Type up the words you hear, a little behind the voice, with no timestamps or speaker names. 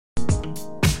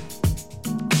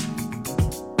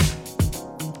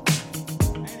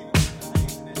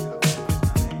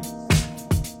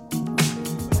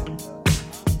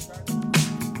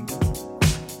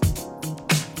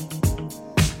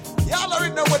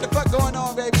what the fuck going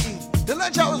on, baby? The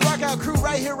Lunch Hours Rockout crew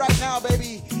right here, right now,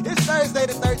 baby. It's Thursday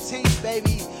the 13th,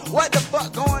 baby. What the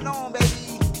fuck going on, baby?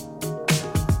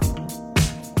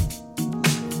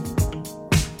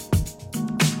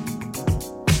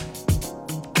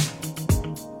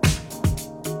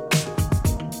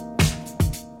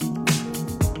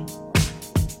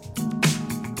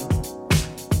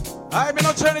 Alright, man,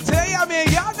 I'm trying to tell y'all, man.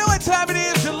 Y'all know what time it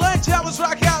is. The Lunch Hours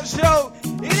Rockout Show.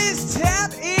 It is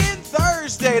Tap In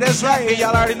Thursday. That's right. Hey,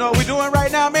 y'all already know what we're doing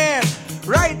right now, man.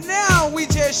 Right now, we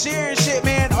just sharing shit,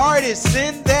 man. Artists,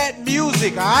 send that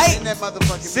music, alright? Send that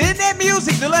motherfucking Send that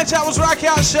music. The Lunch Hours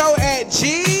Rockout Show at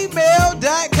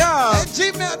gmail.com. At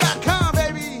gmail.com,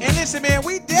 baby. And listen, man,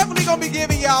 we definitely gonna be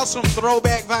giving y'all some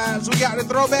throwback vibes. We got the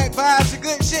throwback vibes and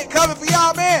good shit coming for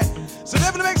y'all, man. So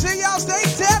definitely make sure y'all stay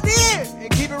tapped in and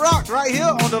keep it rocked right here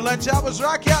on the Lunch Hours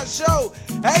Rockout Show.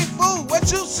 Hey, fool, what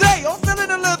you say? I'm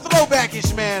feeling a little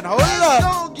throwbackish, man. Hold up.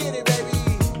 Don't get it, baby.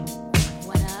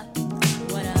 What up?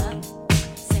 What up?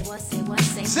 Say what? Say what?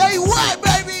 Say what,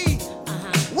 baby?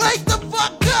 Wake the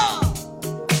fuck up.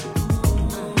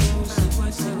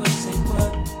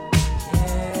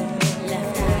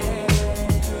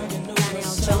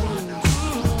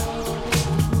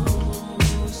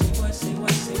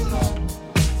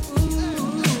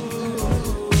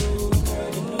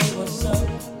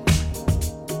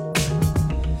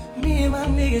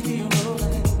 Niggas be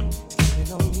rolling,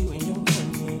 sleeping on you and your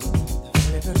money. The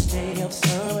very first day of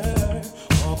summer.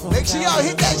 Make sure y'all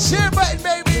hit that share button,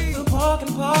 baby. The park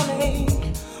and parlay.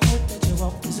 Hope that you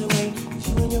walk this away.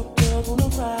 You and your girl gonna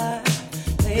ride.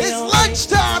 It's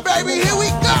lunchtime, baby. Here we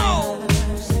go.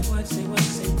 Say what, say what,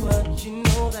 say what. You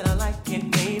know that I like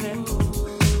it, baby.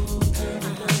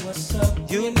 What's up?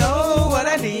 You know what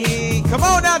I need. Come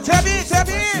on now, tap in, tap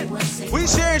in. We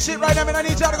sharing shit right now, man. I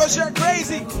need y'all to go share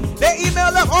crazy. They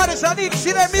email up artists. I need to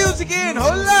see that music in.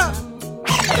 Hold up.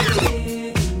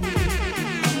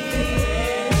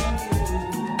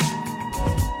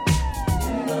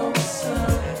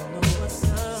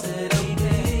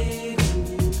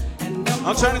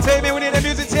 I'm trying to tell you, man, we need that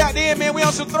music tapped in, man. We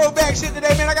on some throwback shit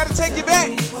today, man. I got to take you back.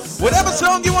 Whatever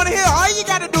song you want to hear, all you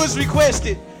got to do is request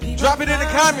it. Drop it in the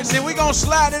comments, and we going to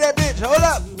slide to that bitch. Hold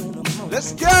up.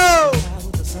 Let's go.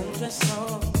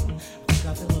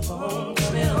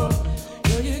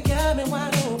 You got me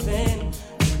wide open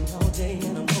all day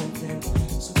and I'm hoping.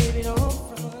 So baby, don't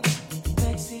front,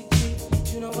 backseat Jeep,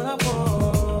 you know what I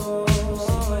want.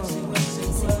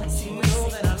 You know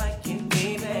that I like it,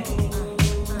 baby.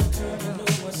 Girl, you know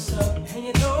what's up, and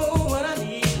you know what I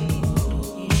need.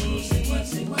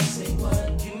 Say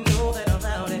what, you know that I'm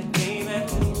out it, baby.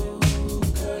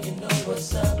 Girl, you know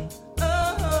what's up.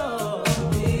 Oh,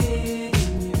 baby.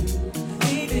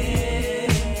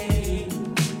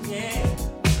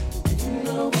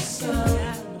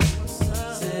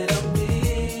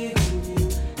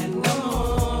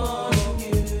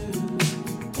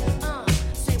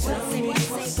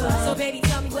 So baby,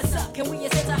 tell me what's up. Can we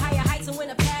ascend to higher heights and when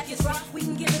the path is rough, we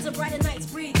can give into brighter nights,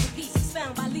 breathe with peace. It's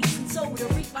found by leaps and soul to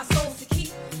reach my soul to keep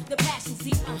the passion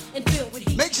deep and filled with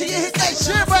heat. Make sure you hit that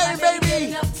share button,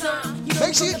 baby.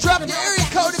 Make sure you drop your area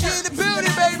code to be in the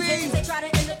building, baby. They try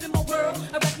to end up in my world,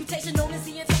 a reputation known as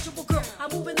the untouchable girl.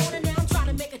 I'm moving on and now I'm trying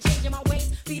to make a change in my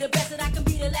ways. Be the best that I can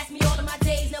be to last me all of my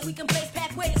days. Now we can place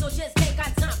pathways, so just take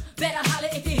our time. Better holler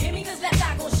if you hear me, cause left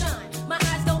eye gon' shine. My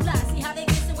eyes don't lie, see how they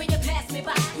glisten when you pass me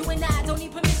by. You and I don't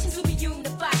need permission to be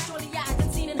unified. Surely I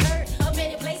done seen and heard of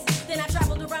many places. Then I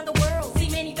traveled around the world, see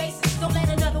many faces. Don't let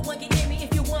another one get near me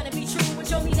if you wanna be true. And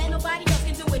show me that nobody else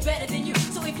can do it better than you.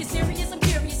 So if you're serious, I'm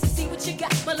curious to see what you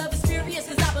got. My love is furious,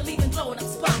 cause I believe in blowing up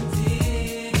spots.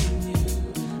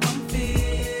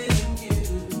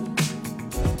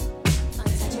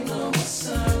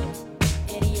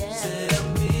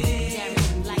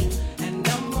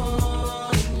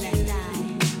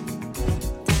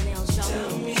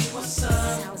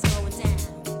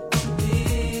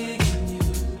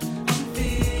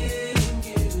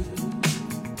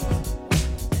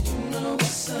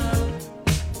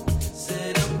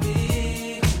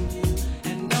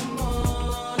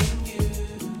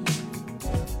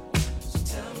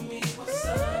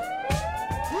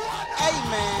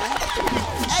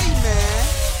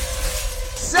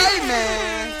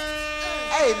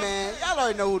 Hey, man, y'all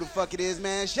already know who the fuck it is,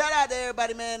 man. Shout out to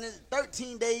everybody, man. It's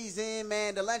 13 days in,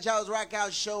 man. The Lunch Hours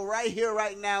Rockout Show right here,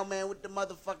 right now, man, with the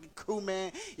motherfucking crew,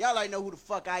 man. Y'all already know who the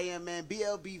fuck I am, man.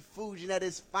 BLB Fusion at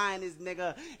his finest,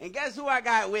 nigga. And guess who I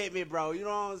got with me, bro? You know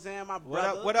what I'm saying? My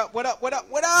brother. What up?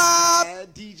 Yeah,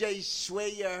 DJ Sway,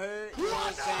 you heard? You know what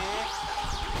I'm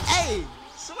saying? Hey,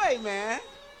 Sway, man.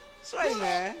 Sway,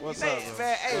 man. What's Hey, up, bro?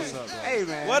 man, hey, What's up, bro? hey,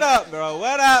 man. What up, bro?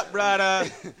 What up, brother?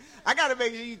 I gotta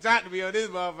make sure you talk to me on this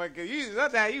motherfucker.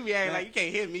 Sometimes you be acting like you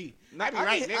can't hear me. I be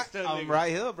right next to him. I'm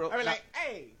right here, bro. I be like,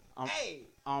 hey, I'm- hey.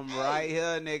 I'm right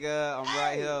here, nigga. I'm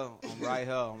right here. I'm right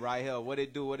here. I'm right here. What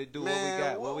it do? What it do?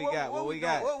 Man, what we got? What we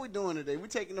got? What we doing today? We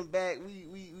taking them back.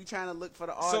 We trying to look for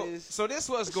the artists. So this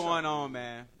what's going on,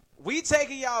 man. We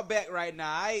taking y'all back right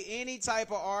now. Any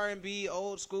type of R&B,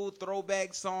 old school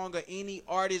throwback song, or any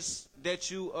artist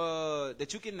that you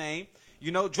can name.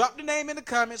 You know, drop the name in the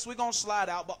comments. We're gonna slide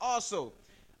out. But also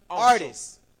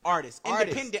artists.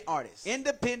 Independent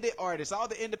artists, all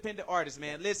the independent artists,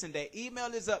 man. Listen, that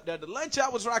email is up there. The Lunch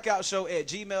Hours Rockout Show at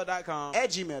gmail.com. At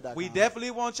gmail.com. We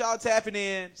definitely want y'all tapping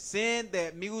in. Send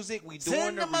that music. We doing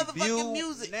Send the review motherfucking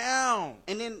music now.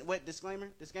 And then what? Disclaimer.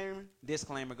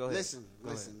 Disclaimer. Go ahead. Listen.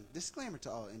 Go ahead. Disclaimer to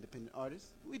all independent artists.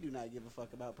 We do not give a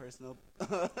fuck about personal.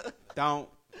 Don't.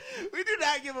 We do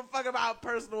not give a fuck about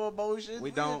personal emotions. We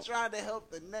We're don't. trying to help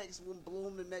the next one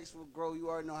bloom, the next one grow. You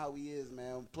already know how he is,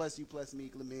 man. Plus you, plus me,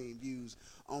 equal a million views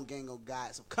on Gang of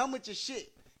God. So come with your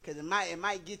shit, cause it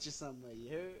might get you somewhere. You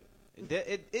heard?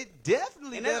 It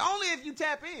definitely. And that's only if you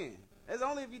tap in. That's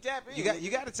only if you tap in. You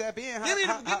got to tap in. Give me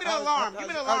the alarm. Give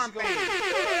me the alarm thing.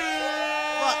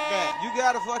 Fuck that. You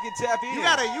gotta fucking tap in. You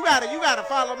gotta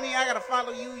follow me. I gotta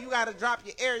follow you. You gotta drop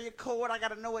your area code. I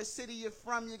gotta know what city you're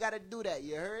from. You gotta do that.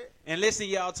 You heard? And listen,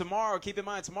 y'all. Tomorrow, keep in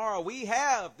mind, tomorrow we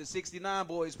have the 69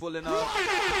 Boys pulling up.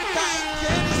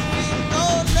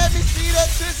 Let me see that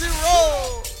Tootsie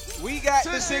Roll. We got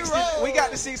Tootsie the Roll. we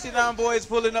got the 69 Boys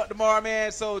pulling up tomorrow,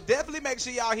 man. So definitely make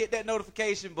sure y'all hit that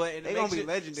notification button. They gonna be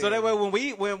legendary. So that way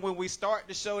when we start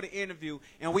the show, the interview,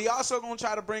 and we also gonna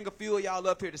try to bring a few of y'all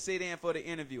up here to sit in for the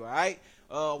interview. All right.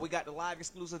 We got the live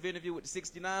exclusive interview with the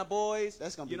 69 Boys.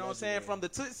 That's gonna be you know what I'm saying, legendary. from the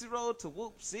Tootsie Roll to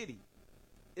Whoop City.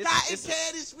 Cotton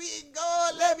candy, sweet and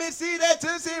gold. Let me see that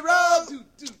Tootsie Roll.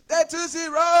 That Tootsie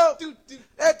Roll.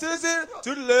 That Tootsie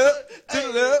to the left, to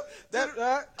the left. That's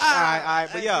right. All right.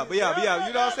 But yeah.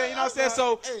 You know what I'm saying?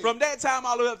 So from that time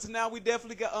all the way up to now, we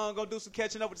definitely gonna do some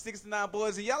catching up with the 69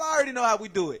 Boys, and y'all already know how we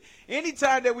do it.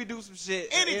 Anytime that we do some shit,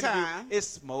 Anytime. it's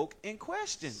smoke and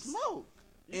questions. Smoke.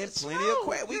 And plenty of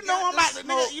questions. You know what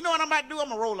I'm about to do? I'm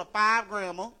gonna roll a 5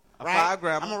 grammer. Right? 5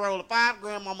 grammer. I'm gonna roll a 5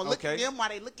 grammer. I'm gonna look Okay. at them while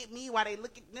they look at me, while they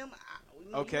look at them.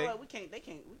 Okay. You know what?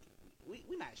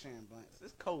 We not sharing blunts.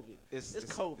 It's COVID. It's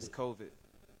COVID. It's COVID.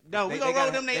 No, we gonna roll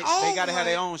them their own. They gotta have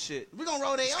their own shit. We gonna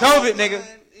roll their own. COVID, nigga.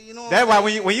 blunt, You know. That's why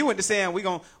when you went to saying we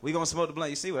gonna smoke the blunt,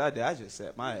 you see what I did? I just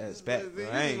set my ass back. Bro.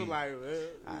 I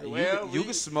ain't- you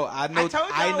can smoke. I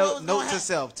know. Note to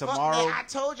self. Tomorrow. I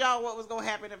told y'all what was gonna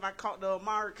happen if I caught the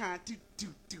Omari Khan.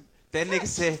 That nigga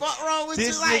said. Fuck wrong with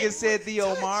This you, like, nigga said the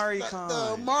Omari The Khan.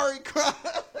 Omari Khan.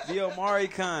 The Omari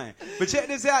Khan. But check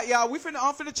this out, y'all. I'm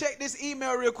finna check this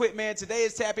email real quick, man. Today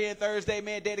is Tap In Thursday,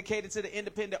 man, dedicated to the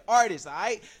independent artists, all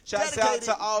right? Shouts out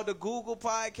to all the Google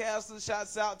podcasters.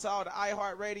 Shouts out to all the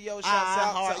iHeartRadio. Shouts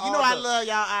out to all I love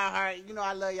y'all iHeart. You know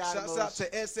I love y'all. Shouts out to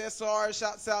SSR.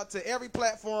 Shouts out to every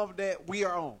platform that we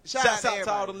are on. Shout Shouts out out to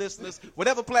to all the everybody. listeners.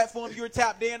 Whatever platform you're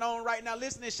tapped in on right now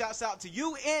listening, shouts out to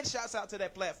you and shouts out to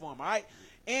that platform, all right?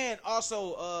 And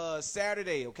also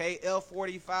Saturday, okay,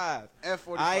 L45. F45.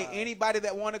 All right, anybody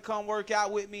that want to come work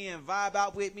out with me and vibe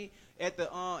out with me at the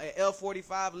at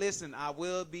L45, listen, I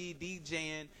will be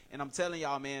DJing, and I'm telling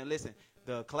y'all, man, listen,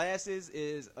 the classes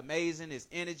is amazing, it's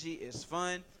energy, it's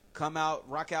fun. Come out,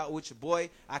 rock out with your boy.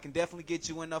 I can definitely get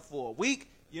you enough for a week.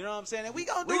 You know what I'm saying? And we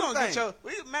gonna do the thing.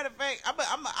 Matter of fact,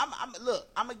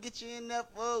 I'm gonna get you in there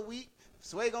for a week.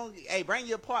 Sway bring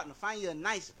your partner. Find you a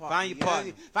nice partner. Find your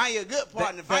partner. Find you a good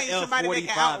partner. Find you somebody that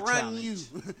can outrun you.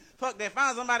 Fuck that.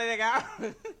 Find somebody that can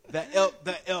outrun.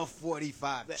 The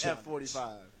L45. The challenge.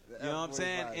 F45. You know what I'm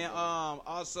saying? And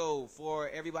also for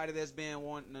everybody that's been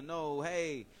wanting to know,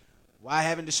 hey, why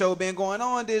haven't the show been going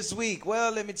on this week?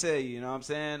 Well, let me tell you, you know what I'm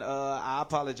saying? I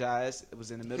apologize. It was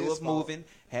in the middle His of fault. moving.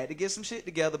 Had to get some shit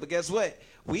together. But guess what?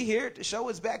 We here. The show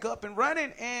is back up and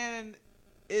running, and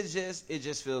it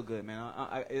just feel good, man.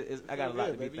 I got a lot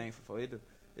good, to be baby. thankful for.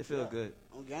 It feel good.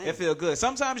 Okay. It feel good.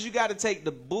 Sometimes you got to take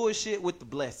the bullshit with the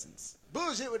blessings.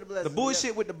 Bullshit with the blessings. The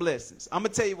bullshit with the blessings. I'm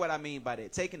going to tell you what I mean by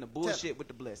that. Taking the bullshit with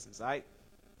the blessings, all right?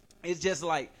 It's just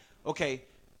like, okay,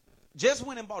 just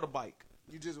went and bought a bike.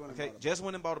 You just want Okay, just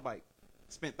went and bought a bike.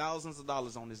 Spent thousands of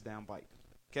dollars on this damn bike.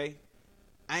 Okay?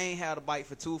 I ain't had a bike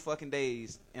for 2 fucking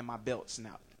days and my belt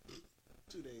snapped.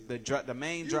 2 days. The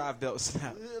main drive belt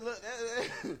snapped. Look,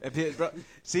 That bitch, bro.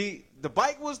 See, the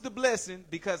bike was the blessing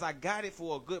because I got it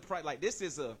for a good price. Like, this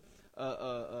is a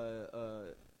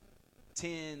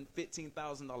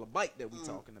 $10,000-$15,000 bike that we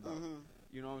talking about.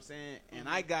 You know what I'm saying? And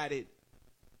I got it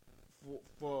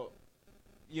for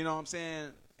you know what I'm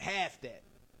saying, half that.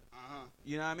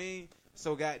 You know what I mean?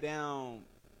 So goddamn,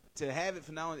 to have it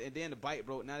for now, and then the bike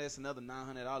broke. Now that's another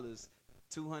 $900,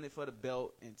 $200 for the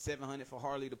belt, and $700 for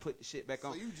Harley to put the shit back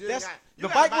on. The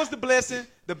bike was the blessing.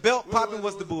 The belt popping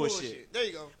was the bullshit. There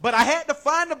you go. But I had to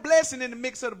find the blessing in the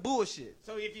mix of the bullshit.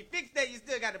 So if you fix that, you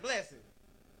still got the blessing.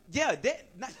 Yeah,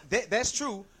 that's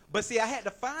true. But see, I had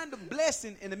to find the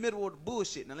blessing in the middle of the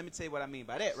bullshit. Now let me tell you what I mean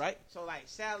by that, right? So like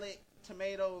salad,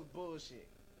 tomatoes, bullshit.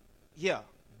 Yeah.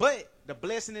 But the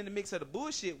blessing in the mix of the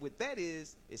bullshit with that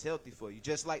is it's healthy for you.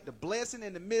 Just like the blessing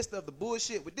in the midst of the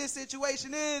bullshit with this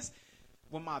situation is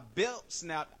when my belt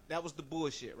snapped, that was the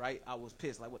bullshit, right? I was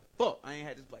pissed. Like, what the fuck? I ain't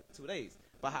had this bike 2 days.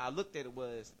 But how I looked at it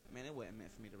was, man, it wasn't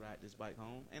meant for me to ride this bike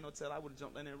home. Ain't no tell I would have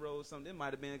jumped on that road or something. It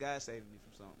might have been a guy saving me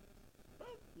from something.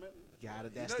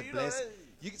 That's the blessing.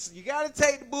 You gotta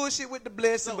take the bullshit with the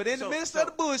blessing, but in the midst of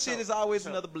the bullshit is always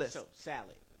another blessing. So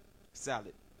salad.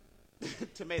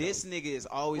 Tomatoes. This nigga is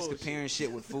always comparing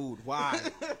shit with food. Why?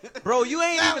 Bro, you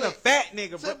ain't even a fat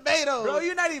nigga, bro. Tomatoes. Bro,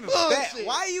 you're not even fat.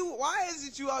 Why is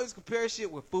it you always compare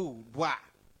shit with food? Why?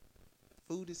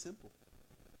 Food is simple.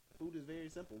 Food is very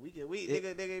simple.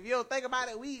 Nigga, if you don't think about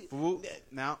it, food.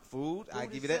 I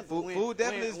give you that. Food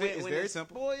definitely is very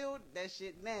simple. When it's spoiled, that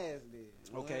shit nasty.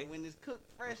 Okay. When it's cooked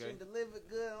fresh and delivered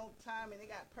good on time and it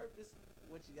got purpose,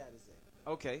 what you gotta say?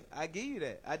 Okay, I give you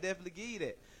that. I definitely give you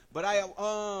that. But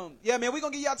yeah, man, we're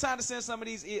gonna give y'all time to send some of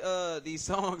these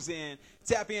songs in.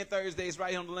 Tap In Thursdays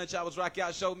right here on the Lunch Hours Rock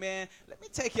Out Show, man. Let me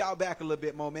take y'all back a little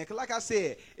bit more, man. Cause like I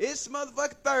said, it's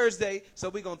motherfucking Thursday, so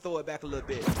we're gonna throw it back a little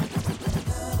bit.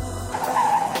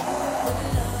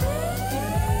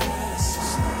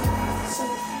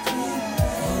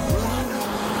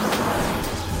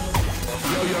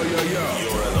 Yo.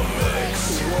 You're in the mix.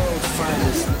 The world's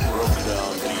finest broke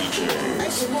down DJ. Hey,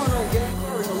 come on, gang.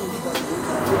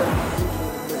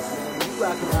 You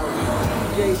rocking out with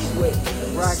DJ Sweat,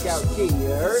 Rock Out King, you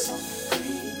heard?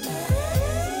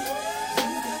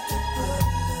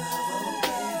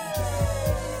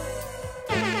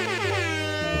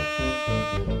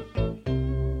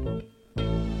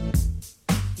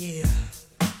 Yeah,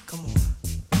 come on,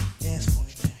 dance for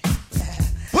me, baby.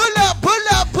 Pull up.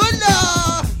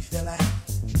 You feel like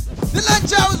The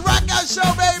Lunch Hours Rock Out Show,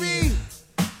 baby.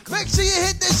 Make sure you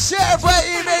hit the share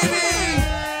button, baby.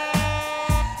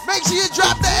 Make sure you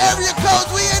drop the area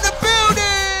codes. We in the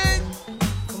building.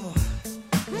 come on,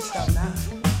 let's stop now.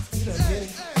 You done get it.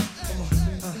 Come on,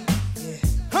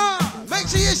 yeah. Make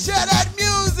sure you share that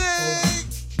music.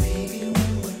 Baby, we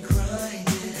were crying.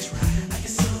 That's right. I get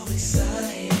so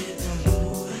excited. Don't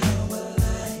know how I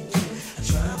like it. I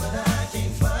try, but I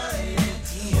can't find it.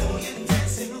 You're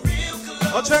dancing real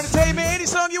close. I'm trying to tell you, man, any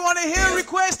song you want to hear,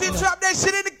 request it, drop that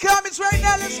shit in the comments right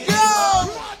now. Let's go.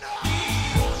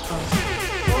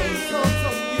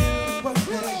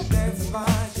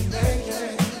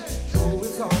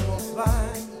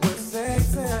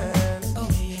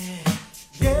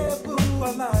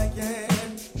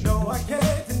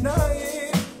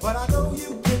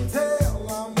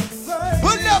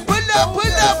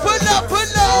 Pull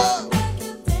up.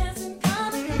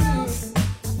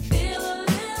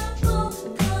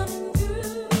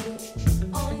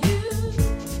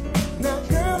 Now,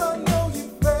 girl, I know you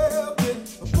felt it.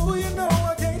 But boy, you know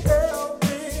I can't help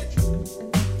it.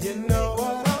 You know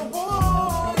what I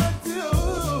wanna do.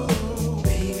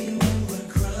 Baby, we were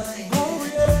crying. Oh,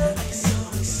 yeah. I get so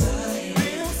excited.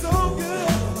 Feel so good.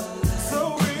 So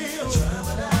real. I try,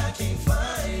 but I can't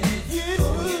find it.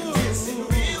 You're dancing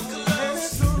real close. And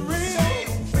it's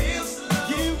real slow.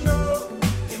 You know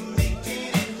you're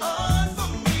making it hard for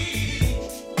me.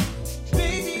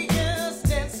 Baby girls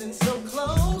dancing so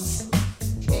close.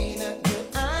 Ain't a good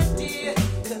idea.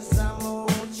 'Cause I'm on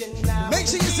you now. Make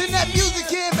sure you send that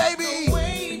music in, baby. The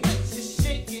way that you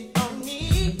shake it on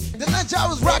me. The Lunch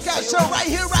Hours Rock Out Show right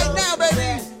here, right now,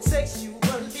 baby. Sexually.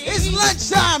 It's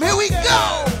lunchtime. Here we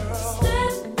go.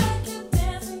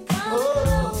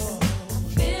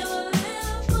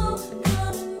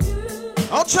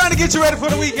 I'm trying to get you ready for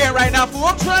the weekend right now, fool.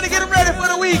 I'm trying to get them ready for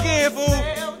the weekend, fool.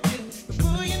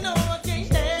 Boy, you know I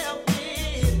can't help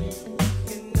it.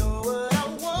 You know what I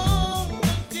wanna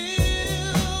do.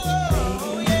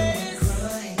 Oh, yes.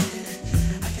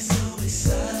 I get so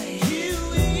excited. You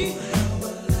how I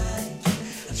like it.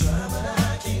 I try, but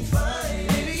I can't find it.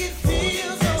 Baby, it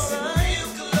feels so real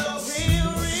close.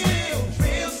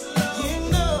 Real slow. You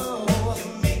know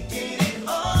you're making it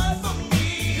hard for me.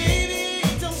 Baby,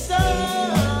 don't stop.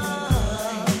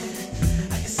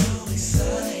 I get so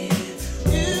excited.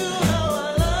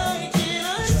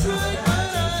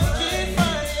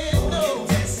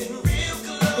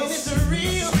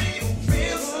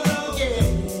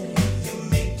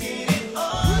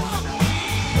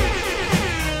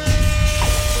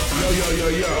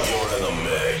 You're in the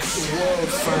mix. The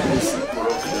world's finest.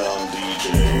 Broke down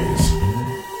DJs.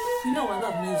 You know I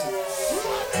love music.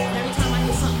 And every time I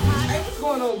hear something hot, Hey, what's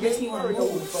going on, makes bitch? me You wanna already know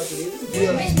move. what the fuck it is.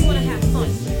 It makes me wanna have fun.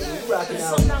 You rocking There's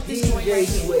out something about this joint DJ right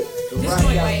here. Sweat. The This Rock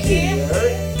joint Out right King, here. you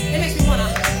heard? It makes me wanna.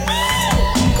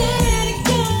 Let it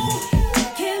go.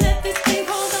 Can't let this thing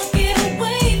hold on. Get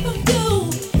away from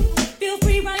you. Feel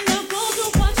free right now. Go do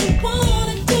what you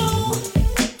wanna do.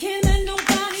 Can't let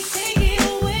nobody take it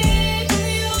away from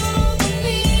you.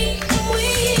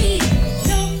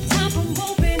 No time for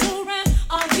moping around.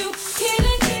 Are you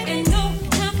kidding? And no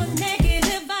time for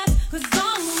negative vibes. 'Cause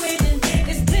I'm waiting.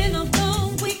 It's been a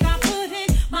long week. I put in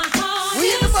my heart. We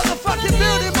in the motherfucking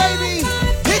building, baby.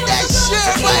 Hit that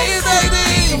shit right here, So baby.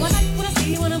 I like what I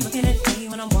see when I'm looking at me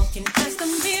when I'm walking past the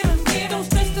mirror. Don't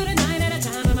stress through the night at a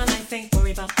time in my life. Ain't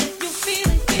worry about if you feel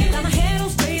it. Got my head on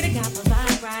straight, I got my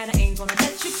vibe right. I ain't gonna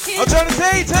let you kill I'm trying to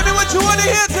tell you, tell me what you want to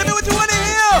hear. Tell me what you want to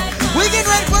hear. We getting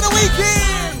ready for the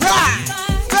weekend. Right.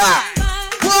 Right.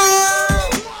 Whoa.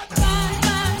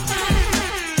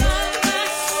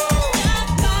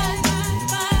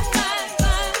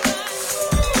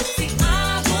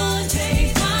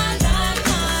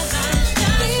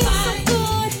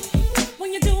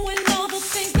 When you're doing all the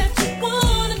things that you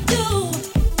wanna do,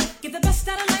 get the best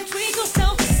out of life, treat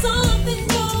yourself to something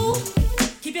new.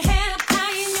 Keep your head up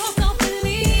high in yourself,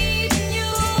 believe in you,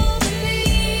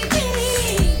 believe in me.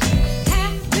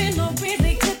 Having a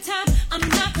really good time, I'm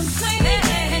not complaining,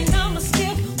 and I'ma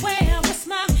still wear a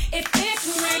smile if it's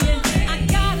raining. I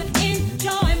gotta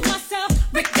enjoy myself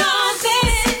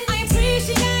regardless. I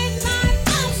appreciate life,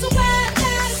 I'm so glad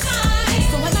that it's mine.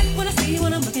 So I like what I see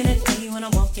when I'm looking at me when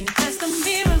I'm walking past the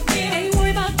mirror. Ain't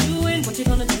worried about doing what you're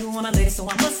gonna do on my lady, so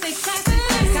I must stay classy.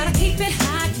 Gotta keep it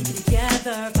high, keep it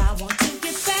together if I want to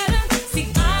get better. See,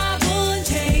 I would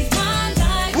change my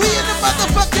life. We in the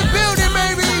motherfucking building,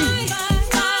 baby.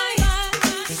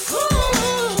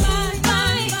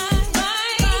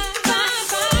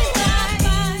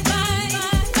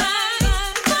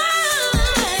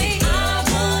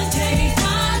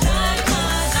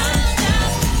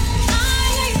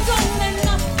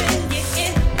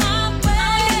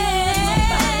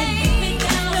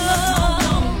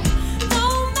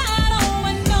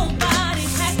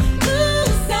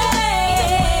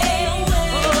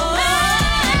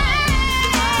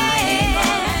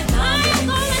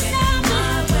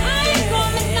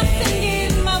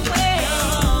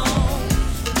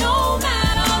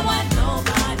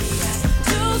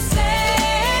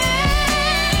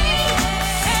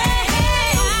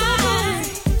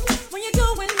 When you're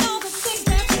doing all the things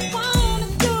that you wanna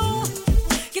do,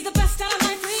 get the best out of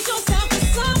life, treat yourself to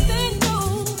something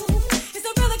new. It's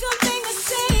a really good thing to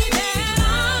say that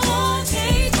I won't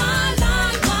change my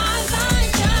life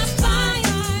just fine.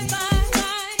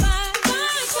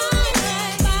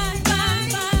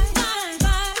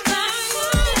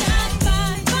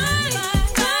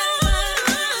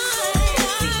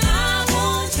 I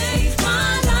won't change my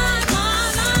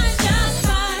life just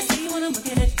fine. See when I'm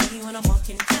looking at me when I'm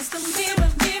walking past the mirror.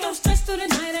 Don't stress through the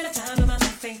night at a time in my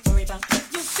life. Ain't worry about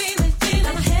if you feel it.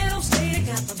 Got my head on straight, I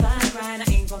got my vibe right.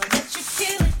 I ain't gonna let you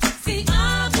kill it. See,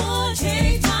 I won't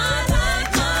change my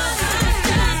life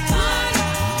just fine.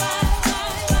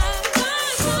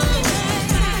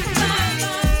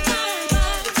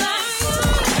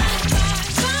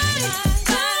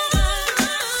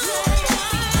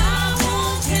 I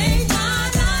won't change my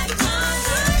life.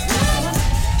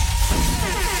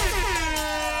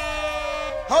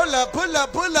 Hold up, pull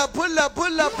up, pull up, pull up,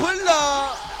 pull up, pull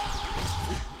up.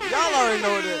 Y'all already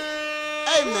know this.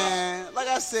 Hey, man, like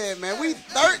I said, man, we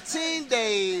 13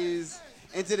 days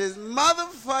into this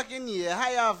motherfucking year.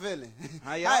 How y'all feeling?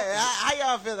 How y'all How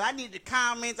y'all feeling? I need the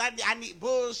comments. I need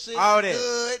bullshit. All that.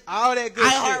 Good. All that good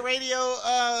shit.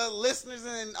 iHeartRadio listeners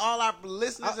and all our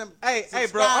listeners and hey,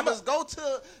 bro, subscribers, go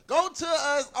to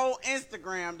us on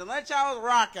Instagram to let y'all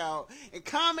rock out and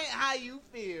comment how you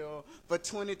feel for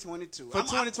 2022. For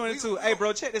 2022. Hey,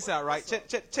 bro, check this out, right? Check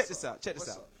this out. Check this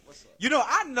What's out. up? What's up? You know,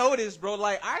 I noticed, bro,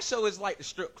 like, our show is like the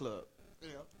strip club. Yeah.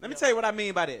 Let me tell you what I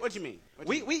mean by that. What you mean?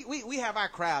 We have our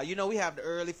crowd. You know, we have the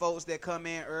early folks that come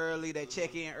in early, that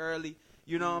check in early.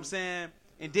 You know what I'm saying?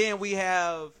 And then we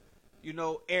have, you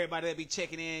know, everybody that be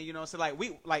checking in. You know, so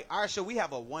like our show, we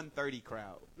have a 1:30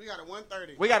 crowd. We got a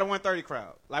 1:30. We got a 1:30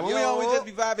 crowd. Like when we Yo. always just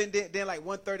be vibing, then like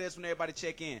 1:30, that's when everybody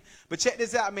check in. But check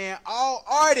this out, man. All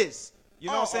artists, you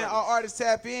know what I'm saying? All artists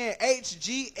tap in.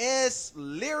 HGS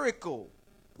Lyrical.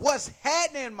 What's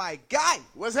happening, my guy?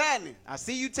 What's happening? I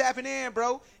see you tapping in,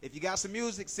 bro. If you got some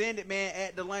music, send it, man,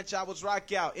 at the Lunch Hours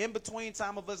Rock Out. In between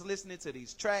time of us listening to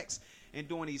these tracks and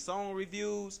doing these song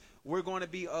reviews, we're going to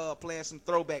be playing some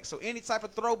throwbacks. So any type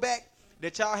of throwback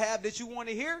that y'all have that you want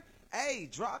to hear, hey,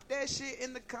 drop that shit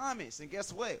in the comments. And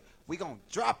guess what? We going to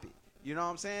drop it. You know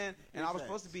what I'm saying? And I was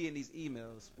supposed to be in these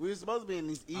emails. We were supposed to be in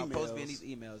these emails. I'm supposed to be in these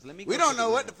emails. Let me. We don't know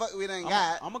what the fuck we done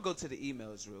got. I'm gonna go to the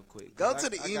emails real quick. Go to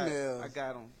the emails. I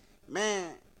got them.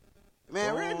 Man, real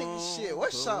nigga shit.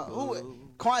 What's up? Who?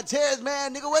 Quantares,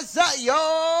 man, nigga. What's up, yo?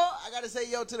 I gotta say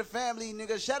yo to the family,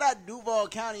 nigga. Shout out Duval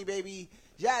County, baby.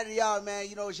 Shout out to y'all, man.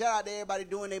 You know, shout out to everybody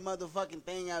doing their motherfucking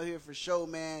thing out here for sure,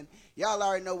 man. Y'all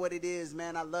already know what it is,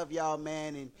 man. I love y'all,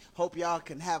 man, and hope y'all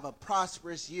can have a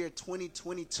prosperous year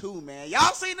 2022, man.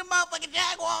 Y'all seen the motherfucking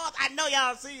Jaguars? I know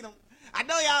y'all seen them.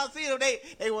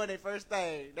 They won their first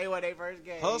thing. They won their first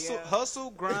game.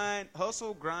 Hustle, grind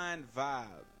vibe.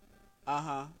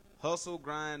 Uh-huh. Hustle,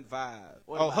 grind vibe.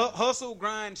 What hustle,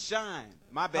 grind, shine.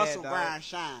 My bad, Hustle, dog. grind,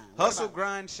 shine. Hustle,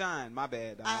 grind, shine. My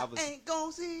bad, dog. I ain't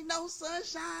gonna see no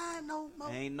sunshine no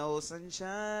more. Ain't no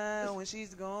sunshine when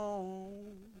she's gone.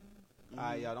 All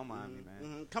right, y'all, don't mind me, man.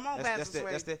 Mm-hmm. Come on, Pastor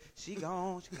Sway. That's the, she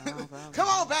gone. Come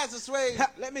on, Pastor Sway.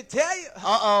 Let me tell you.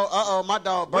 My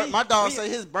dog say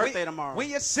his birthday tomorrow. When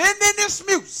you're sending this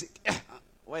music.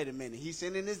 Wait a minute. He's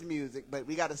sending this music, but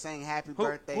we got to sing happy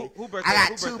birthday. Who birthday? I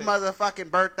got two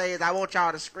motherfucking birthdays. I want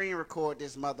y'all to screen record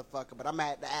this motherfucker, but I'm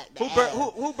at the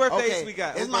Who birthdays we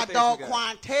got? It's my dog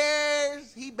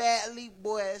Quantares. He Bad Leap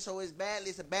Boy, so it's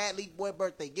a Bad Leap Boy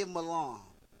birthday. Give him a lawn.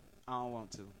 I don't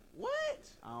want to. What?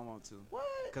 I don't want to. What?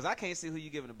 Because I can't see who you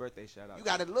giving a birthday shout out. You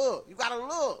gotta look.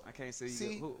 I can't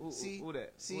see. Who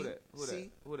that? You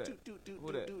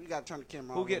gotta turn the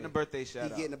camera on. Who getting a birthday shout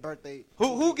out? He getting a birthday.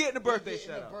 Who getting a birthday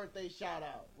shout out? Birthday shout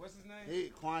out. What's his name? Hey,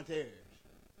 Quantares.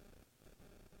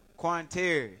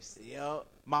 Quantares. Yep.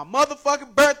 My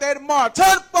motherfucking birthday tomorrow.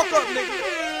 Turn the fuck up, nigga.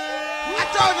 I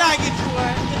told you I'd get you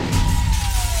one.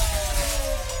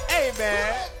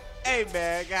 Hey,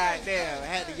 man, goddamn. I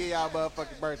had to give y'all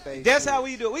motherfucking birthday. That's how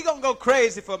we do it. We gonna go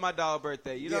crazy for my dog's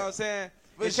birthday. You know what I'm saying?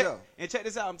 For sure. And check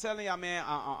this out. I'm telling y'all, man.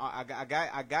 I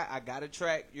got a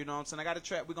track. You know what I'm saying? I got a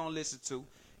track we gonna listen to.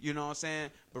 You know what I'm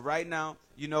saying? But right now,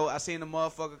 you know, I seen the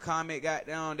motherfucker comment.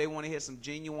 Goddamn, they want to hear some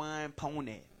Genuine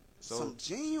Pony. So, some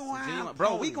genuine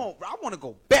bro. pony. I want to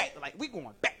go back. Like we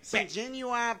going back. Some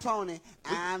Genuine Pony.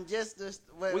 I'm just a.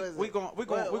 We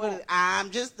I'm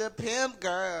just a pimp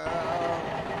girl.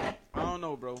 I don't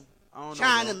know, bro.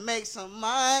 Trying to make some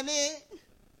money.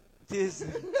 This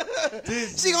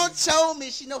she gonna show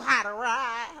me she know how to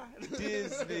ride.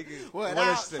 This nigga.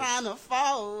 Without trying to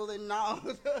fall and all.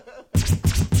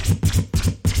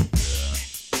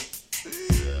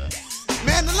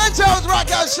 Man, the Lunch Hours Rock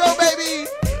Out Show, baby.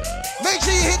 Make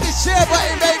sure you hit the share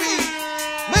button, baby.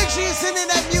 Make sure you send in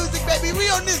that music, baby. We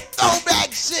on this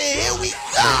throwback shit. Here we go.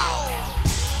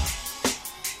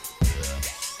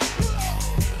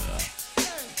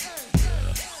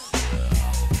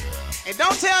 And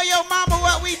don't tell your mama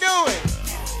what we doing.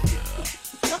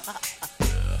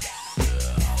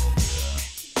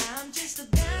 I'm just a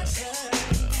dancer.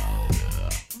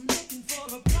 I'm looking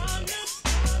for a partner.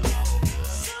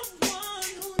 Someone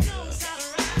who knows how to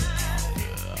ride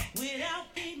without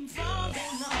being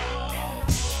falling off.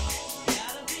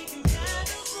 Gotta be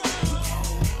compatible.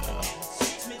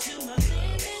 Takes me to my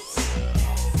limits.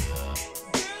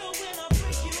 Girl, when I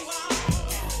break you off,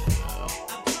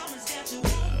 I promise that you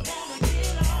won't wanna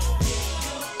get off.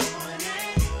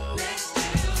 Let's do it.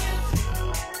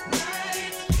 Ride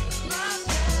it,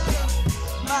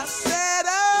 my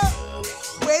setup,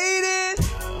 waiting,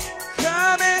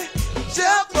 coming,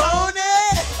 jump on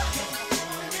it.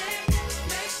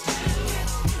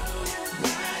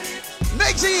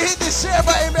 Make sure you hit the share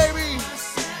button, baby.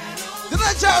 The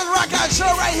Lunch Hours Rock Out Show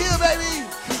right here, baby.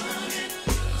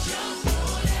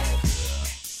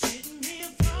 sitting here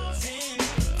frozen,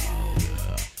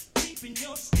 keeping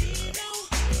your stilo.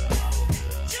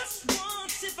 Just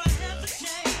once, if I have the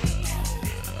chance,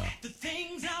 the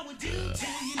things I would do to you.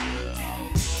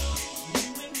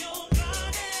 You and your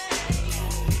body,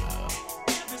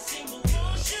 every single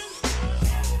motion,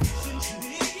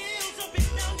 sensually heals up and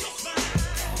down your spine.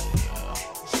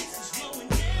 Jesus flowing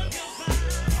down your spine.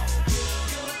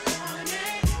 You're on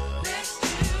it, let's do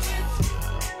it.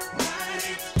 Ride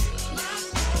it,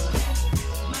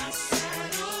 my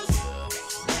saddle's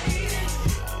waiting,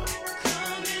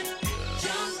 coming,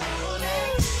 jump on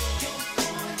it. You're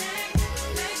on it,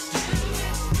 let's do it.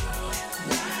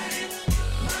 Ride it,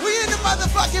 We in the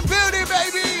motherfucking building,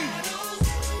 baby.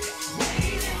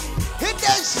 Hit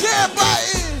that share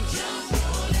button.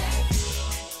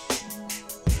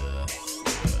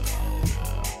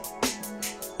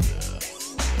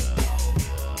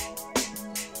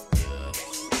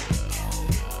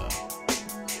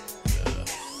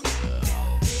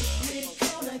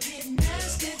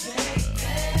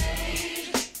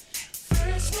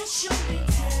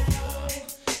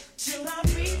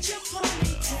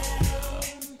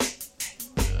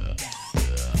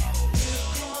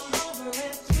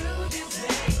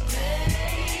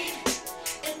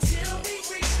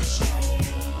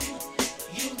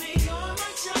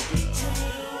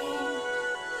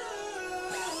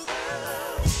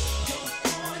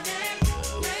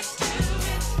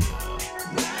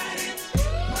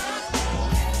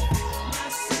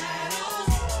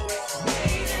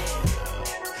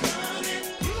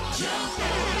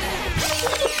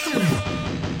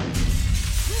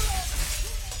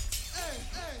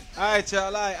 right,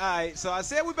 y'all. All right. So I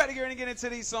said we about to get into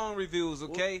these song reviews,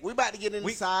 okay? We about to get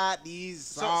inside these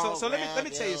songs. So let me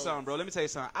tell you something, bro. Let me tell you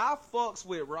something. I fucks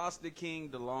with Rasta King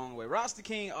the long way. Rasta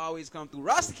King always come through.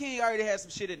 Rasta King already has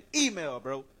some shit in email,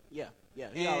 bro. Yeah.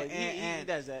 He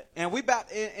does that. And we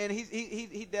about and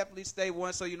he definitely stay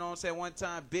one. So you know what I'm saying. One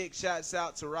time, big shouts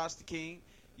out to Rasta King.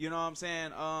 You know what I'm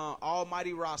saying.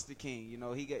 Almighty Rasta King. You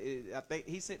know I think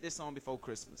he sent this song before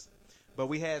Christmas, but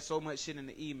we had so much shit in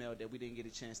the email that we didn't get a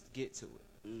chance to get to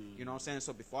it. You know what I'm saying.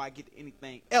 So before I get to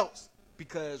anything else,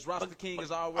 because Rasta King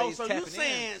is always tapping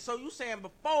in. So you saying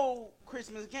before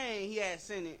Christmas came, he had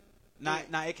sent it? Nah,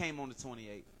 it came on the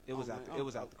 28th. It was out. It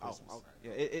was out the Christmas.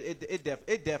 Yeah,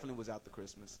 it definitely was out the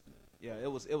Christmas. Yeah, it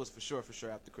was for sure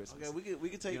after Christmas. Okay, we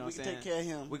can take take care of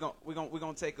him. We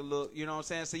gonna take a look. You know what I'm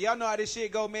saying? So y'all know how this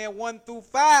shit go, man. 1 through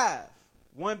 5.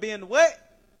 1 being the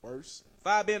what? Worst.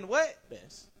 5 being the what?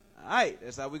 Best. All right,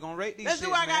 that's how we gonna rate these. Let's shits,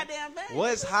 do our man. goddamn thing.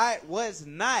 What's hot? What's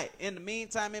not? In the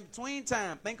meantime, in between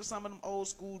time, think of some of them old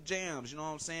school jams. You know what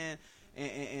I'm saying?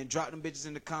 And drop them bitches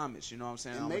in the comments. You know what I'm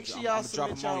saying? And make sure y'all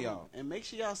submit y'all. And make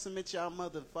sure y'all submit y'all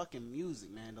motherfucking music,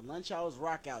 man. The Lunch Hours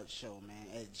Rockout Show, man,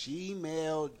 at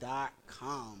gmail.com.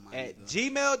 At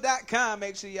gmail.com.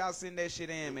 Make sure y'all send that shit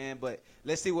in, man. But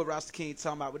let's see what Rasta King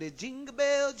talking about with this jingle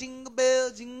bell, jingle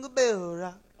bell, jingle bell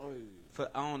rock. I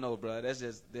don't know, bro. That's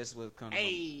what's coming.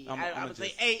 Hey, I'm gonna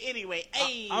say, hey, anyway,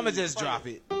 hey. I'm gonna just drop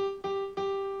it.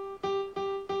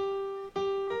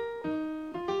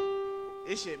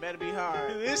 This shit better be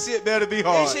hard. This shit better be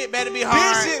hard. This shit better be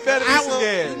hard. This shit better be some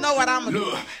gas. You know what I'm gonna do.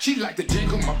 Look, she like to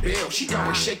jingle my bell. She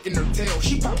always shaking her tail.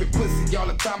 She popping pussy all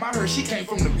the time. I heard she came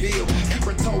from the Ville. Keep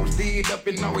her toes did up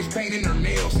and always painting her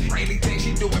nails. Anything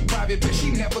she do in private, but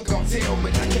she never gon' tell.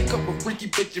 But I can't come a freaky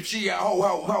bitch if she a ho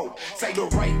ho ho. Say the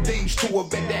right things to her,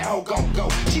 bet that hoe gon' go.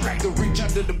 She like to reach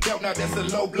under the belt. Now that's a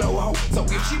low blow hoe. So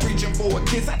if she reaching for a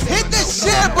kiss, I tell hit her the no,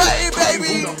 shit button,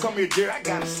 baby. Don't come here, dear. I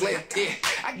gotta slap. Yeah,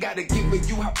 I gotta give her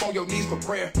you hop on your knees for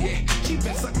prayer. Yeah, she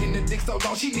been sucking the dick so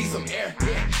long she needs some air.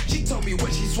 Yeah, she told me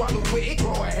when she swallowed with it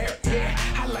grow her hair. Yeah,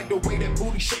 I like the way that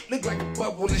booty shape look like a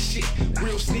bubble and shit.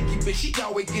 Real sneaky bitch, she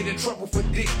always get in trouble for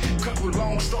dick. Couple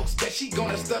long strokes that she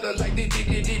gonna stutter like this.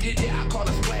 I call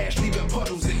her splash, leaving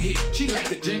puddles in here. She like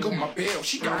to jingle my bell.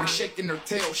 She always shaking her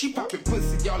tail. She popping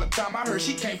pussy all the time. I heard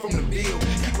she came from the Ville.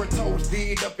 Keep her toes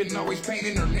did up and always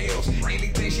painting her nails.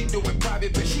 Anything she do in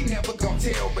private, but she never gon'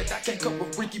 tell. But I can't come a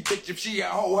freaky bitch if she a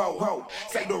ho ho ho.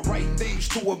 Say the right things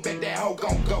to her, bet that hoe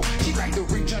gon' go. She like to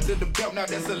reach under the belt, now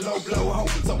that's a low blow hoe.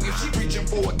 So if she reaching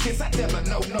for a kiss, I tell her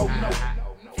no.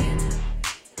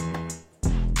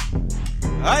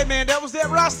 Alright, man, that was that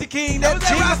Rasta King, that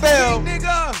jingle bell.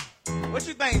 Nigga. What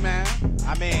you think, man?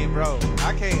 I mean, bro,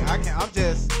 I can't, I'm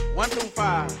just 1 through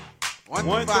 5. 1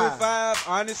 through 5,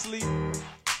 honestly.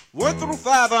 1 through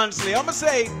 5, honestly. I'm gonna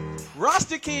say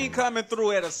Rasta King coming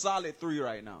through at a solid 3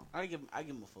 right now. I give him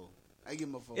a 4.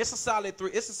 It's a solid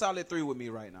 3. It's a solid 3 with me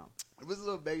right now. It was a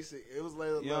little basic. It was a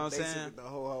little basic with the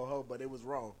ho, but it was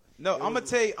wrong. No, I'm gonna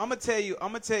tell you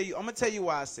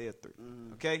why I said 3.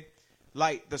 Okay,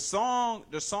 like the song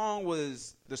was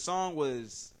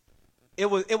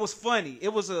funny.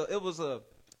 It was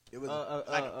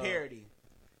like a parody.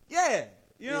 Yeah.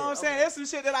 You know what I'm saying? That's some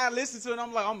shit that I listen to and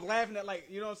I'm laughing at, like,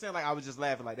 you know what I'm saying? Like, I was just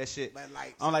laughing like that shit.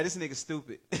 I'm like, this nigga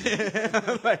stupid.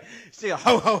 I'm like, shit,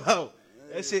 ho, ho, ho.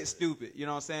 That shit stupid. You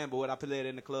know what I'm saying? But would I play it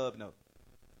in the club? No.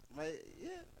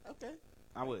 Yeah, okay.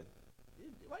 I would.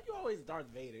 Why you always Darth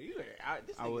Vader?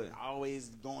 This I would. Always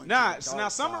going. Now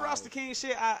some of Rasta King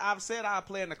shit I've said I'll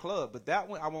play in the club, but that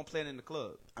one I won't play it in the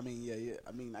club. I mean, yeah.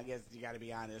 I mean, I guess you got to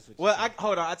be honest with. Well,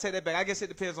 hold on. I take that back. I guess it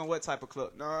depends on what type of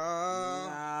club.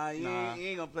 Nah, you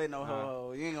ain't gonna play no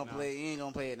ho. You ain't gonna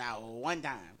play it now one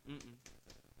time.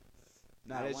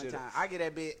 Nah, one time. I get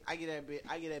that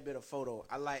bit of photo.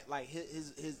 I like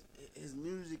his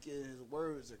music and his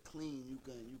words are clean. You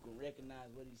can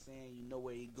recognize what he's saying. You know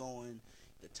where he's going.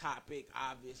 The topic,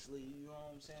 obviously, you know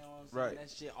what I'm saying? Right. That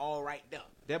shit all right there.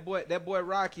 That boy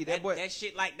Rocky. That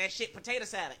shit potato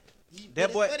salad.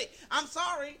 That boy. I'm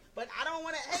sorry, but I don't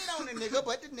want to hate on the nigga,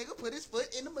 but the nigga put his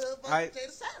foot in the motherfucking potato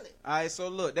salad. All right, so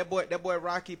look, that boy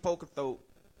Rocky Pokerthroat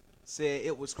said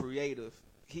it was creative.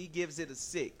 He gives it a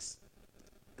 6.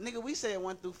 Nigga, we said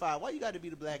 1 through 5. Why you got to be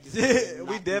the blackest?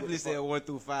 We definitely said 1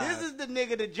 through 5. This is the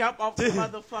nigga to jump off the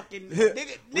motherfucking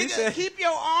nigga. Keep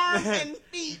your arms and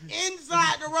feet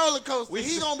inside the roller coaster.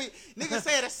 He gonna be nigga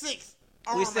said a 6.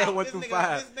 We said 1 through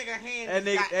 5. This nigga hand.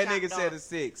 That nigga said a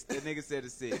 6. That nigga said a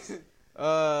 6.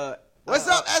 What's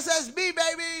up, SSB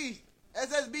baby?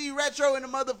 SSB Retro in the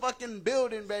motherfucking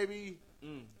building, baby.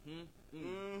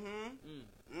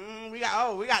 We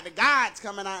got the gods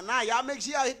coming out now. Y'all make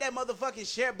sure y'all hit that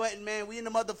motherfucking share button, man. We in the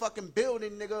motherfucking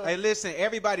building, nigga. Hey, listen,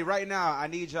 everybody, right now, I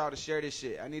need y'all to share this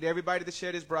shit. I need everybody to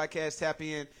share this broadcast. Tap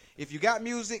in. If you got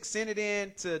music, send it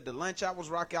in to the Lunch Hours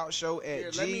Rock Out Show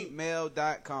at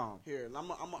gmail.com. Here,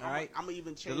 I'm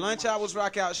even change the Lunch Hours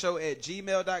Rock Out Show at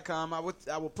gmail.com. I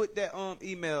will put that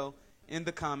email in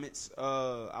the comments.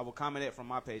 I will comment it from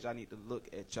my page. I need to look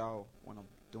at y'all when I'm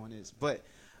doing this, but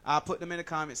I'll put them in the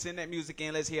comments. Send that music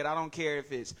in. Let's hear it. I don't care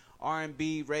if it's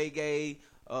R&B, reggae,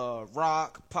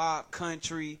 rock, pop,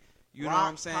 country. You know what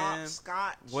I'm saying? Pop,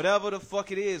 Scotch. Whatever the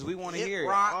fuck it is, we want to hear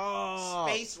rock, it. Oh,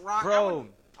 space rock. Bro.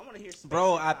 I want to hear space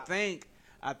Bro, rock.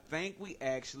 I think we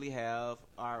actually have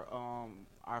our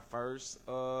first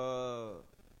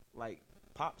like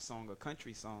pop song or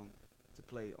country song to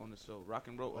play on the show. Rock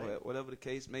and roll, whatever the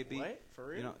case may be. What? For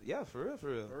real? You know, yeah, for real.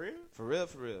 For real?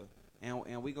 For real.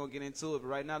 And we gonna get into it. But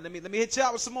right now, let me hit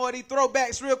y'all with some more of these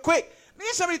throwbacks real quick. Let me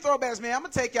get some of these throwbacks, man. I'm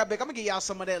gonna take y'all back. I'm gonna give y'all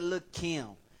some of that Lil' Kim.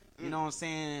 You know what I'm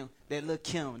saying? That Lil'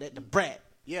 Kim, that the brat.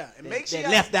 Yeah, and that, make sure that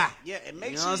left eye. Yeah, and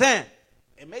make you sure know what I'm saying?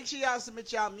 And make sure y'all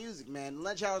submit y'all music, man.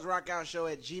 Lunch Hours Rock Out Show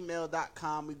at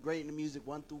gmail.com. We grading the music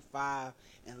 1 through 5.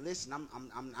 And listen,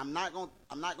 I'm not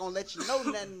gonna let you know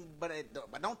nothing, but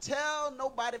don't tell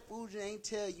nobody Fuji ain't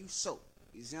tell you so.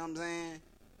 You see what I'm saying?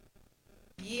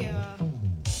 Yeah.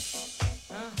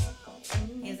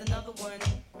 Here's another one.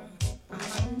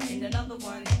 And another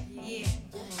one. Yeah.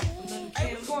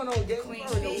 Hey, what's going on, Jay?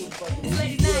 It's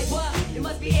ladies' night, what? It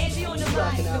must be Angie on the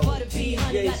mic. The butter pea,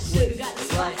 honey, got the sugar, got the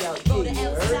spice. Go to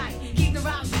outside, keep the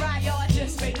rhymes dry, y'all. I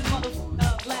just straight this motherfucker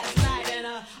up last night. And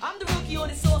I'm the rookie on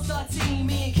this all-star team.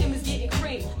 Me and Kim is getting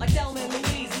cream, like Thelma and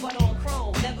Louise, but on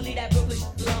chrome. Never leave that Brooklyn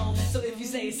shit alone. So if you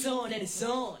say it's on, then it's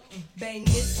on. Bang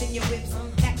this in your whips.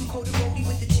 Pack them coated rollie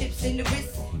with the chips in the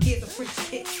wrist. Here's a French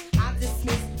kiss. I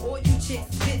dismiss all you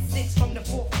chicks. Fit 6 from the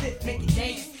 4th, 5th, make it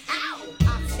dance. Ow!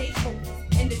 I stay focused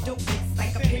and the dope is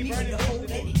like a penny in the hole.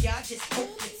 And y'all just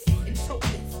hopeless and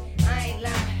hopeless. I ain't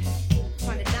lying.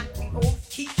 Trying to knock me off,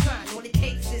 keep trying. All it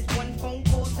takes is one phone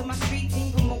call to my street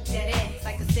team. Promote that ass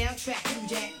like a soundtrack. You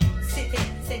jack. Sit there,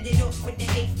 send it off with the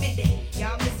 850.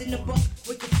 Y'all missing the buck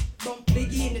with the bump.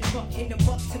 Biggie in the truck, in the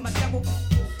buck to my double.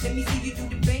 Let me see you do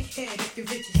the bank head if the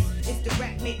riches. It's the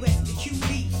rap made west, the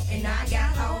QB. And I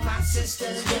got all my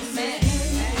sisters with me.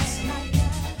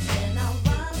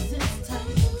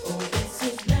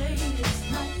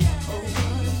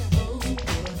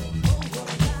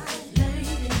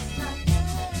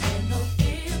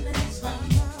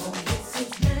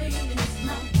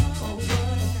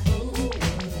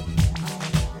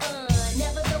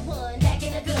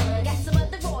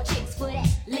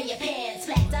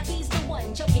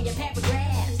 Choking your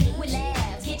paragraphs with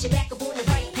laughs, get you back up on the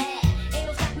right path. Ain't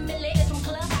no stopping me ladies from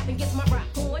club hopping, gets my rock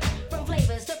on. From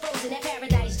flavors to frozen at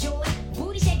paradise joy.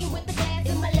 Booty shaking with the glass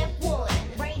in my left one.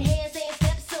 Right hand saying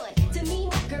step son. To me,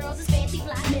 my girls is fancy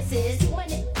fly misses.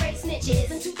 200 great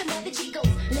snitches and 2 other chicos.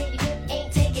 Lady Pimp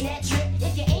ain't taking that trip.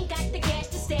 If you ain't got the cash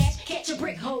to stash, catch a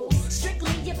brick hole.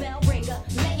 Strictly your bell ringer.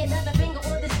 Lay another finger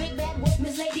on this big bad wolf,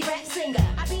 Miss Lady Rap Singer.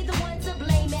 I be the one to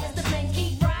blame as the flames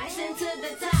keep rising to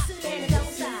the top.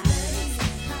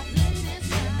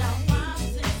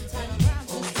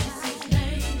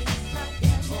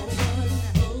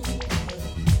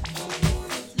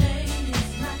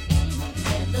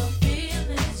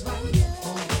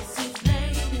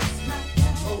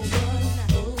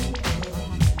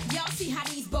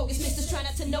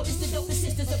 Notice the dopest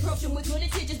sisters approaching with good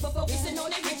intentions, but focusing on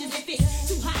their riches. If it's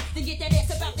too hot, then get that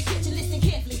ass about the kitchen. Listen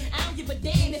carefully. I don't give a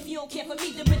damn if you don't care for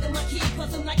me. The rhythm I keep,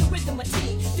 cause I'm like a rhythm I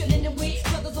team. Feeling the weight,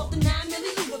 brothers off the 9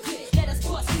 milli lubricant. Let us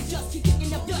bust, we just keep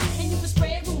kicking up dust. And you can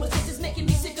spread rumors, this is making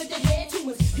me sick of the head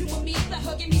tumors. You and me by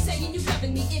hugging me, saying you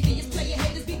loving me. Envious player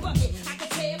haters be bucket. I can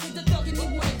tell with the thug in me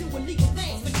wanna do illegal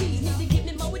things. But cheese, need to give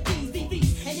me more with these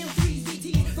VVs and them 3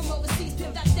 VTs from overseas.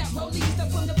 Pimped out that rollies, stuff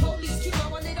from the police. Keep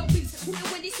on little beats. Who the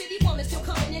Windy City woman still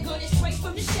coming and going straight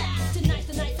from the shop. Tonight's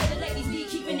the night for the ladies be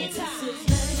keeping it tight.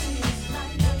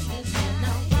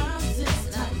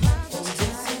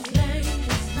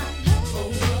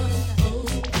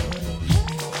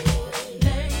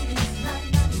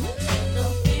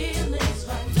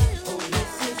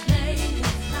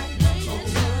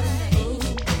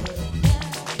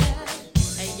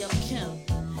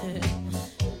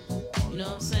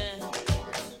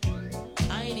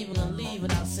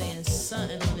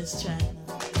 Track.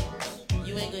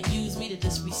 You ain't gonna use me to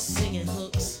just be singing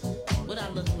hooks. What I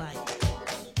look like?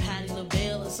 Patti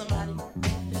LaBelle or somebody?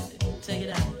 Take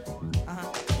it out.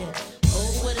 Yeah.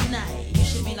 Oh, what a night. You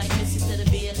should be like Missy instead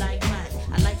of being like Mike.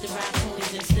 I like to ride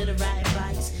ponies instead of riding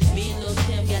bikes. Me and Lil'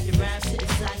 Kim got the rhymes to the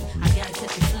side. I gotta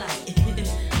catch the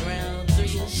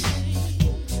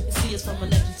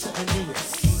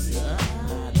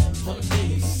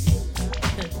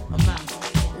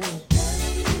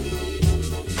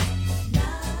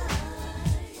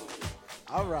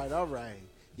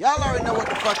Y'all already know what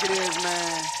the fuck it is,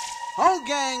 man. Home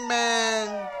gang,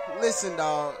 man. Listen,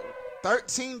 dog.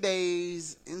 13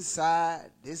 days inside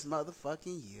this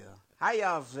motherfucking year. How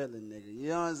y'all feeling, nigga? You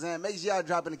know what I'm saying? Make sure y'all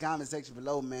drop in the comment section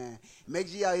below, man. Make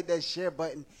sure y'all hit that share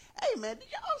button. Hey, man, did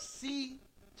y'all see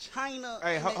China?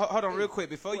 Hey, hold on real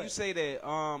quick. Before you say that,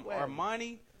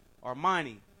 Armani,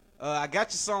 I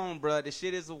got your song, bro. The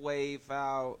shit is a wave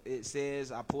file. It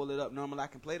says I pull it up. Normally I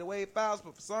can play the wave files,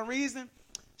 but for some reason,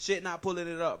 shit not pulling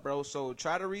it up, bro. So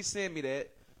try to resend me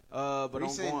that. But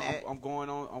I'm going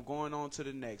on to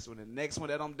the next one. The next one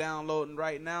that I'm downloading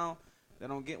right now,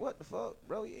 that I'm getting. What the fuck,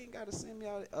 bro? You ain't gotta send me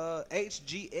out.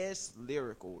 HGS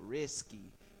Lyrical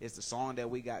Risky is the song that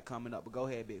we got coming up. But go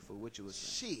ahead, Bigfoot. What you was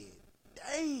saying? Shit.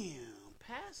 Damn.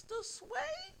 Pastor Sway?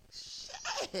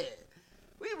 Shit.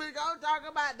 We been gonna talk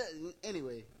about the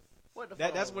anyway. What the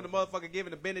fuck? That's when the motherfucker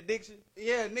giving the benediction.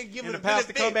 Yeah, nigga giving and the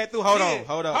pastor benediction. come back through. Hold on,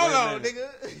 Hold on, nigga.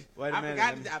 Wait a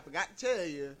minute. I forgot to tell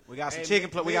you. We got some chicken.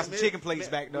 We got some chicken plates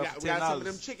back there. We got some of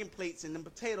them chicken plates and them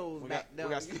potatoes back there.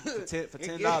 We got some for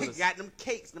 $10. Got them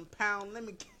cakes, them pound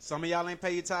lemon cakes. Some of y'all ain't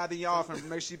pay your tithe in your offering.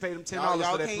 Make sure you pay them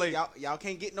 $10 for that plate. Y'all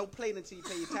can't get no plate until you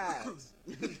pay your tithes.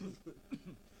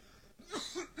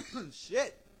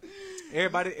 Shit.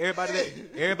 Everybody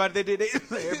that did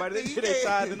their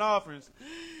tithes and offerings.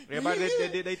 Everybody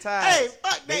that did their tithes. Hey,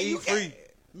 fuck that. They You eat free.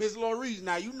 Miss Laurice,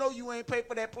 now you know you ain't pay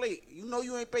for that plate. You know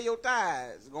you ain't pay your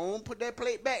tithes. Go on, put that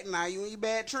plate back now. You in your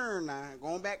bad turn now. Go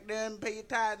on back there and pay your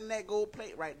tithes and that gold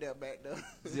plate right there back there.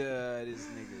 Yeah, this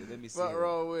nigga. Let me see. What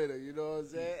wrong with her? You know what I'm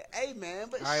saying? Hey man,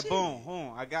 but all right, shit.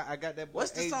 boom. I got that. Boy,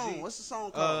 What's the AG. song? What's the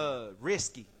song called?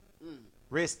 Risky.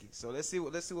 Risky. So let's see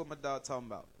what my dog talking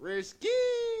about. Risky.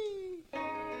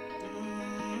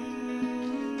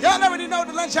 Y'all already know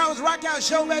the Lunch Hours Rock Out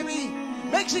Show, baby.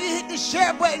 Make sure you hit the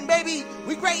share button, baby.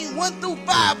 We grading 1 through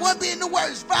 5, 1 being the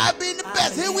worst, 5 being the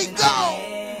best. Here we go.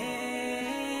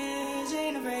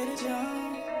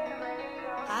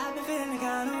 I've been feeling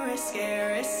kinda risky.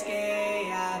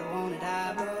 I don't wanna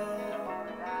die, bro.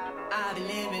 I've been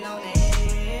living on the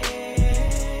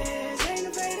edge. Ain't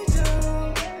afraid to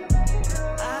jump.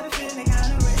 I've been feeling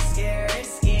kinda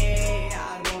risky.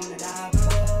 I don't wanna die, bro.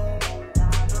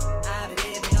 I've been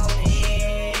living on the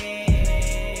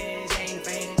edge. Ain't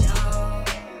afraid to jump.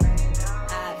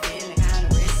 I've been feeling kinda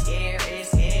risky.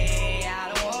 I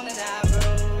don't wanna die, bro.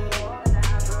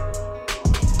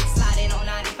 Sliding on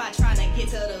 95, trying to get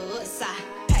to the hood side.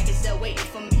 Package still waiting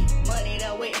for me. Money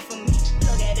there waiting for me.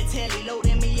 Look at the telly,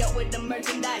 loading me up with the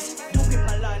merchandise. Don't get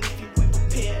my line if you ain't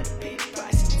prepared to pay the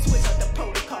price. Switch up the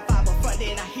protocol, 5 up front,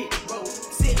 then I hit the road.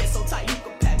 Sitting so tight, you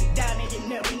can pat me down and you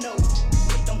never know.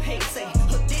 With them haters say,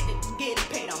 addicted to getting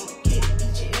paid, I'ma get it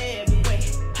each and every way.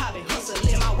 I've been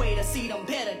hustling my way to see them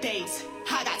better days.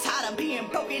 I got tired of being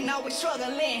broken, always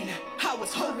struggling. I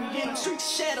was hungry in the streets,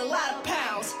 shed a lot of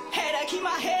pounds. Had to keep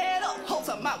my head up, whole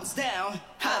time I was down.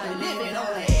 I've been living on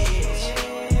the edge.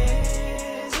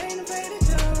 Ain't afraid to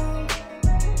jump.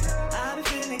 I've been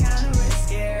feeling kinda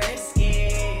risky.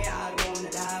 I don't wanna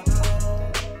die, bro.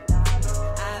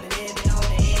 I've been living on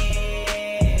the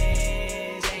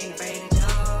edge. Ain't afraid to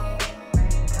jump.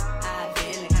 I've been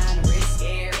feeling kinda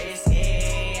risky.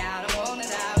 I don't wanna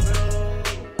die, bro.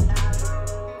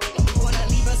 Wanna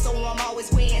leave her, so I'm always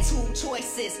weighing 2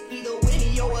 choices. Either with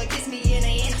me or against me, in the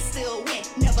end I still win.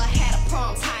 Never had a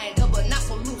problem tying up, but not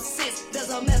so loose. There's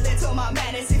a method to my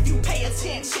madness if you pay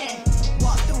attention.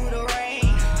 Walk through the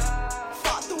rain,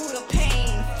 fought through the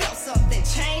pain, felt something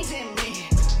changing me.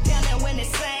 Down there when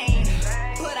it's sane,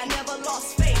 but I never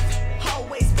lost faith.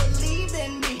 Always believed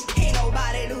in me. Ain't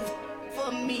nobody do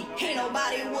for me. Ain't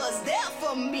nobody was there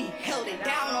for me. Held it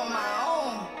down on my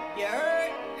own. You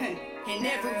heard? And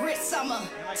every risk I'ma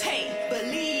take,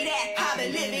 believe that I've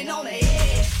been living on the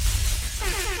edge.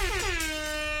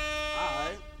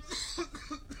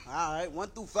 All right, 1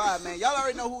 through 5, man. Y'all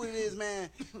already know who it is, man.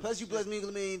 Plus me, a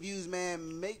million views,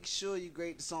 man. Make sure you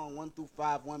grade the song 1 through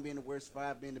 5, 1 being the worst,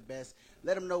 5 being the best.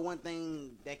 Let them know one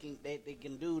thing that they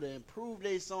can do to improve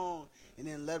their song, and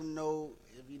then let them know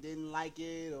if you didn't like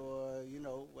it or, you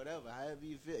know, whatever, however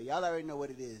you feel. Y'all already know what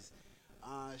it is.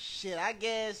 Shit, I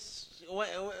guess. What,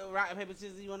 rock, paper,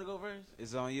 scissors, you want to go first?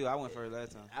 It's on you. I went first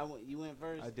last time. You went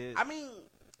first? I did. I mean,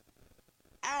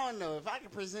 I don't know if I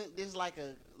could present this like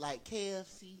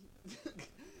KFC,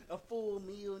 a full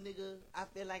meal, nigga. I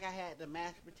feel like I had the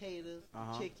mashed potatoes,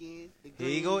 chicken. Here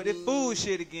you go with the food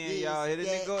shit again, y'all. Here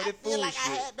you go with the food shit. I feel like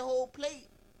I had the whole plate,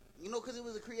 you know, because it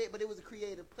was but it was a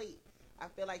creative plate. I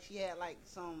feel like she had like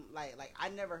some like I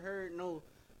never heard no.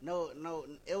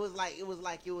 It was like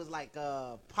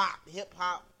pop, hip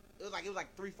hop. It was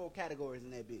like 3-4 categories in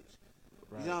that bitch.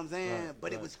 You know what I'm saying? right,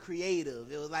 But it right. was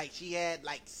creative. It was like she had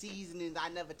like seasonings I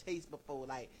never tasted before.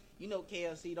 Like, you know,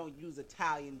 KFC don't use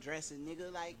Italian dressing,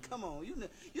 nigga. Like, come on, you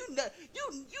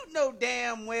know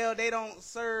damn well they don't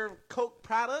serve Coke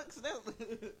products. You know what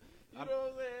I'm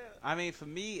saying? I mean, for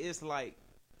me, it's like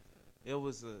it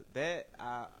was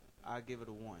I give it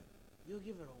a 1. You'll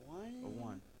give it a 1? A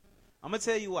 1. I'm gonna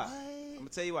tell you why. What? I'm gonna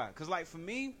tell you why. Cause like for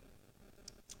me,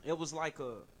 it was like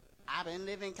a. I've been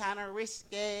living kind of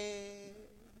risky.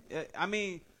 I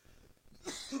mean,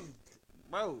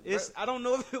 bro, I don't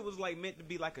know if it was like meant to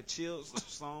be like a chill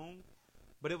song,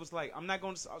 but it was like I'm not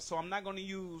gonna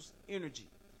use energy.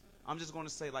 I'm just gonna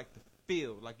say like the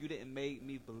feel. Like you didn't make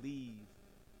me believe.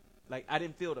 Like I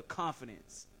didn't feel the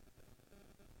confidence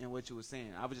in what you were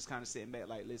saying. I was just kind of sitting back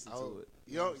like listen to it.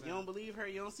 You don't believe her?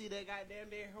 You don't see that goddamn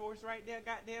there horse right there?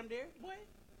 Goddamn there, boy.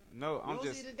 No, I'm you don't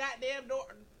just. see the goddamn door.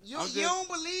 You don't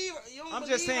believe. You don't I'm believe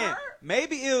just saying. her?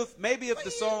 Maybe if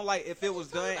the song like if it was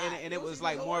done and it was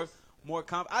like more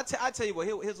I tell you what.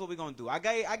 Here's what we're gonna do. I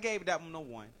gave that one a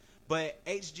 1, but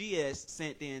HGS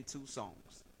sent in 2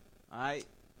 songs. All right.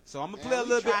 So I'm gonna play a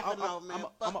little bit.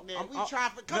 We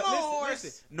traffic. Come on, horse.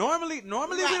 Listen. Normally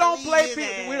we don't play.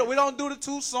 We don't do the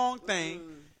 2-song thing.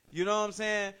 You know what I'm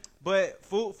saying? But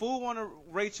Fool want to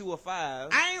rate you a 5.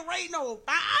 I ain't rate no 5.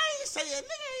 I ain't say a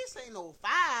nigga ain't say no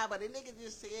 5, but the nigga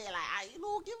just said like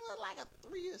give it like a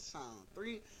 3 or something.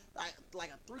 3 like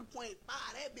a 3.5.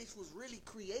 That bitch was really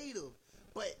creative.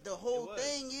 But the whole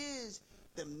thing is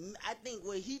I think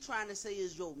what he trying to say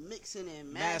is your mixing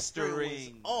and mastering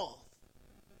was off.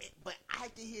 But I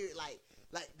can hear it like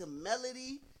the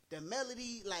melody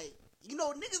like. You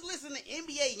know, niggas listen to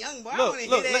NBA Youngboy. I don't want to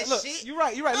hear that shit. You're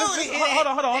right.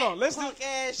 Hold on. Let's do.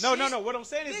 No. What I'm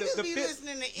saying is niggas the be fit.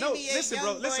 listening to No, NBA listen,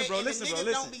 bro. Listen.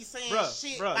 Don't be saying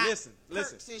shit bro, about listen.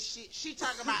 perks and shit. She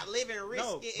talking about living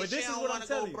risky but and this she is don't what want I'm to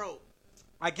go telling you. broke.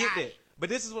 I get that, but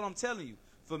this is what I'm telling you.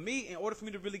 For me, in order for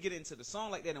me to really get into the song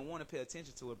like that and want to pay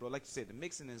attention to it, bro, like you said, the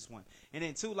mixing is 1, and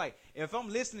then 2, like if I'm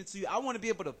listening to you, I want to be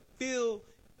able to feel.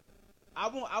 I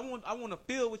want to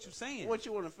feel what you're saying. What,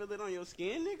 you want to feel it on your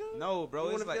skin, nigga? No, bro.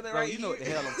 You It's like, bro, right, you know what the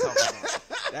hell I'm talking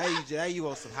about. Now you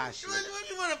on some hot shit.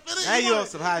 You want to feel it? Now you on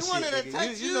some hot shit,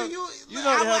 nigga. You know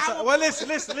what the hell I'm talking. Well,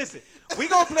 listen. We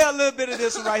gonna play a little bit of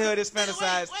this one right here, this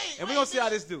fantasize, and we gonna see how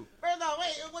this do.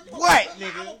 What,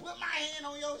 nigga? I'm gonna put my hand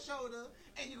on your shoulder,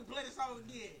 and you can play the song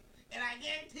again. And I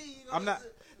guarantee you. I'm not.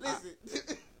 Listen.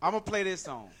 I'm gonna play this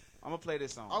song.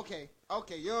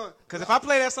 Okay, you're. Cause if I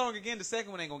play that song again, the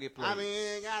second one ain't gonna get played. I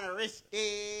mean, gotta risk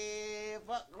it.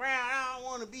 Fuck around. I don't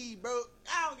want to be broke.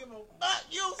 I don't give a fuck.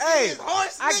 You don't see this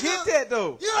horse, nigga. I get that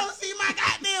though. You don't see my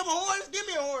goddamn horse. Give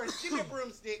me a horse. Give me a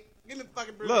broomstick. Give me a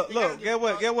fucking broomstick. Look.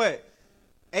 Get what?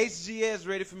 HGS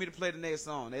ready for me to play the next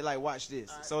song. They like watch this.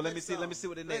 Right, so let me see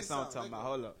what the next song talking about.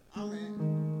 Hold up.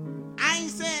 I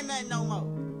ain't saying nothing no more.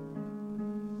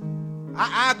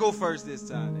 I go first this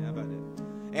time. Then. How about that?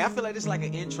 Hey, I feel like this is like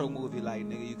an intro movie. Like,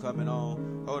 nigga, you coming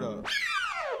on. Hold up.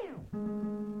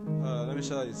 Let me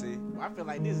show you, see. I feel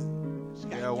like this.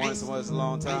 Once was a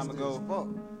long time ago.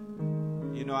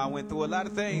 You know, I went through a lot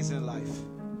of things in life.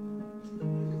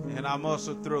 And I'm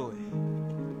also through it.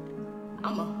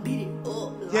 I'ma beat it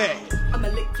up. Yeah. I'ma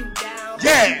lick you down.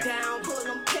 Yeah. You down, pull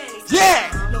them panties yeah.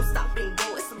 Down. No stopping,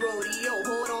 go. It's a rodeo.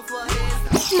 Hold on for this.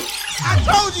 I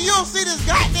told you don't see this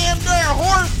goddamn damn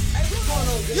horse.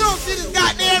 You don't see this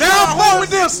goddamn now I'm horse. with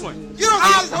this one. You don't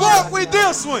I fuck with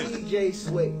this one. DJ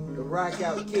Sway, the Rock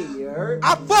Out King, you heard?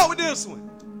 I fuck with this one.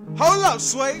 Hold up,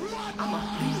 Sway. I'ma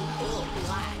beat it up.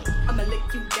 I'ma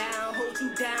lick you down, hold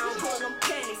you down, pull them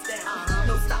panties down.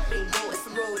 No stopping, go. It's a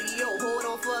rodeo. Hold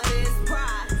on for this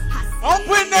prize. I'm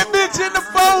putting that bitch in the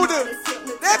folder.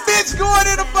 That bitch going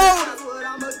in the folder. That's what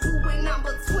I'ma do when I'm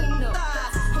between them.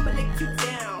 I'ma lick you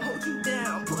down, hold you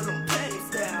down, pull them panties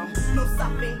down. No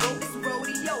stopping, go. It's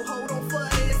rodeo. Hold on for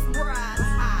this prize.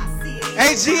 I see it.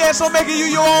 HGS, I'm making you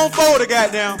your own folder,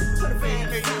 goddamn.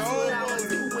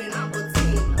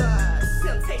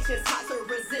 Temptation's hot to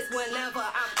resist whenever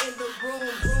I'm in the room.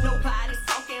 Nobody's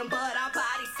talking, but our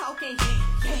body's talking.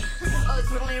 Yeah.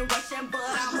 Adrenaline rushing, but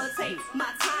I'ma take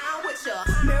my time with ya.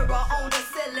 Mirror on the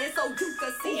ceiling so you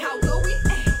can see how good we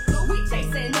act. We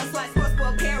chasing us like sports,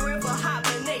 preparing for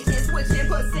hibernation. Switching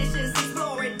positions,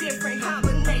 exploring different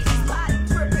combinations. Body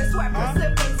tripping, sweat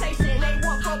precipitation. They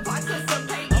want for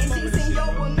participating. Teasing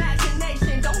your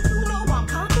imagination. Don't you know I'm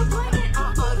contemplating?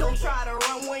 Don't try to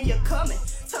run when you're coming.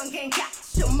 Tongue ain't got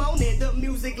you moaning, the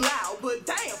music loud, but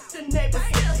damn, the neighbors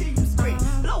still hear you scream.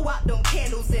 Blow out them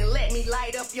candles and let me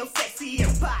light up your sexy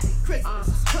body. Christmas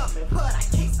is coming, but I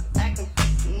can't stop acting.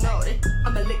 You know it.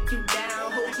 I'ma lick you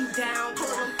down, hold you down, pull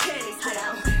them panties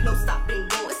down. No stopping,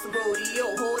 go, it's a rodeo.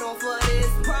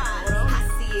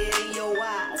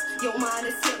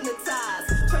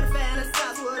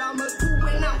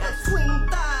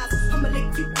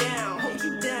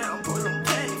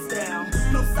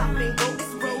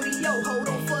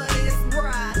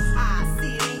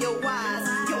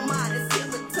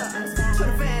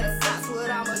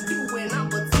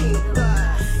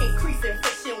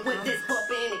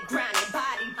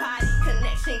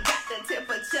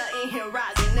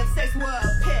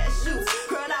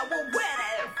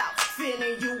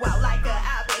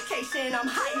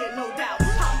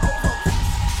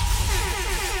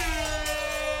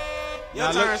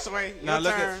 Your turn, Sway. Now Your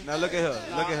look turn. at look at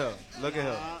her. Look at her. Look at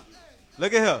her.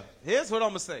 Look at her. Here's what I'm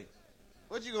gonna say.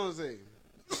 What you gonna say?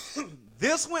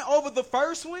 This went over the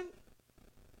first one.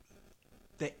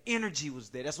 The energy was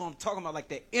there. That's what I'm talking about. Like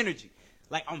that energy.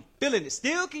 Like I'm feeling it.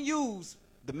 Still can use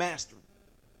the mastering.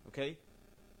 Okay.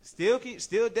 Still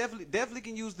definitely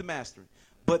can use the mastering.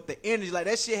 But the energy, like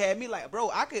that shit had me like,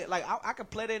 bro, I could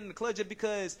play that in the club just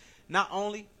because not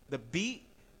only the beat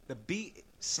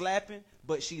slapping,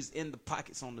 but she's in the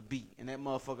pockets on the beat, and that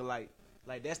motherfucker like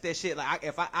that's that shit. Like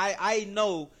if I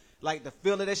know like the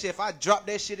feel of that shit. If I drop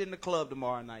that shit in the club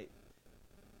tomorrow night,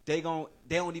 they don't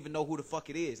even know who the fuck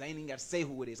it is. I ain't even gotta say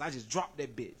who it is. I just drop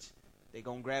that bitch. They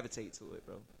gonna gravitate to it,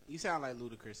 bro. You sound like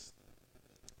Ludacris.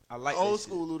 I like old that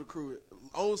school shit. Ludacris.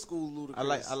 Old school Ludacris. I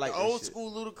like the that old shit.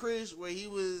 school Ludacris where he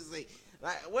was like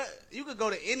what you could go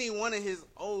to any one of his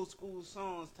old school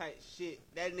songs type shit.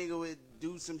 That nigga would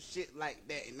do some shit like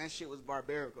that, and that shit was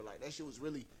barbarical. Like that shit was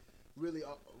really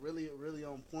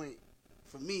on point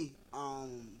for me.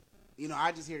 You know,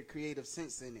 I just hear creative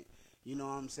sense in it. You know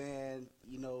what I'm saying?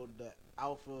 You know, the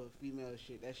alpha female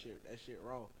shit. That shit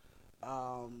raw.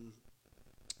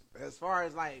 As far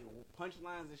as like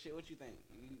punchlines and shit, what you think?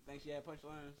 You think she had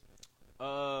punchlines?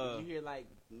 Did you hear like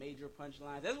major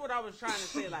punchlines? That's what I was trying to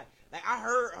say. Like I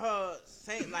heard her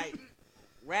say like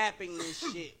rapping this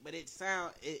shit, but it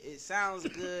sounds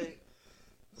good.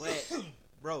 But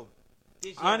Bro,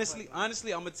 did she honestly,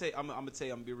 have punchlines? I'm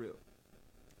gonna be real.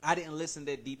 I didn't listen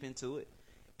that deep into it.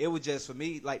 It was just for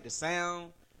me, like the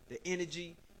sound, the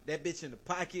energy, that bitch in the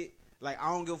pocket. Like I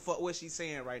don't give a fuck what she's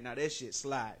saying right now. That shit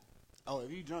slide. Oh,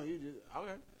 if you drunk, you just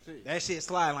okay. Shit. That shit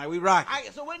slide like we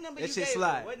rocking. So what number That you shit gave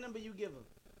slide. her? What number you give her?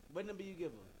 What number you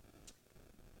give her?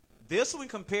 This one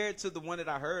compared to the one that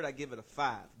I heard, I give it a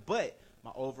 5. But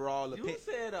my overall You opinion.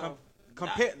 said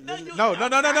Compare. No.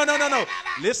 No.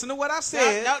 Listen to what I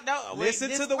said. No. Listen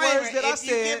Wait, to the disclaimer, words that I if said.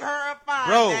 you give her a 5,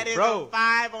 Bro, that is bro, a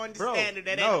 5 on the bro, standard.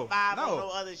 That no, ain't a 5 no, on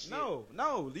no other shit.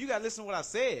 No. You gotta listen to what I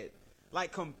said.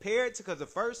 Like compared to, because the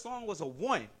first song was a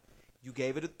 1, you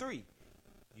gave it a 3.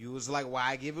 You was like, why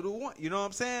I give it a 1? You know what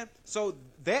I'm saying? So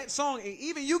that song, and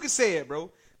even you can say it,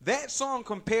 bro. That song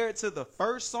compared to the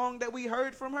first song that we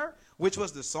heard from her, which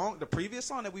was the previous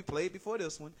song that we played before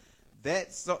this one.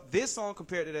 This song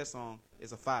compared to that song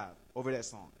is a 5 over that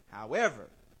song. However,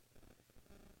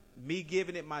 me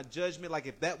giving it my judgment, like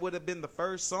if that would have been the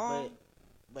first song,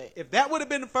 but if that would have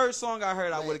been the first song I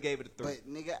heard, I would have gave it a 3. But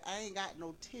nigga, I ain't got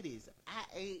no titties. I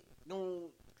ain't no.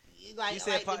 Like, She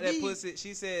said like, pop to that me, pussy.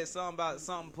 She said something about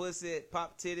something pussy,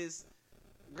 pop titties.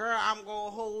 Girl, I'm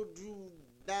gonna hold you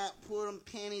down, pull them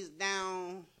panties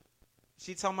down.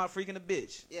 She talking about freaking a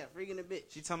bitch. Yeah, freaking a bitch.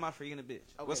 She talking about freaking a bitch.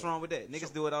 Okay. What's wrong with that?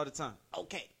 Niggas do it all the time.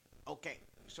 Okay.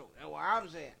 So that's what I'm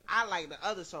saying. I like the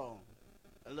other song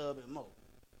a little bit more.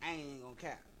 I ain't gonna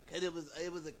cap, cause it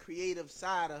was a creative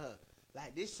side of her.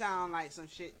 Like this sound like some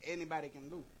shit anybody can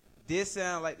do. This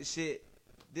sound like the shit.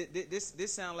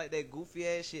 This sound like that goofy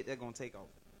ass shit that gonna take off.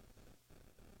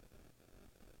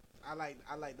 I like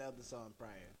the other song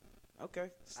prior.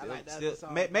 Okay. I like the other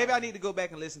song. Maybe prior. I need to go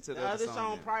back and listen to The the other song.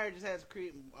 song then. prior just has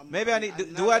create. Maybe I need.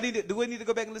 Do we need to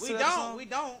go back and listen We to that song? We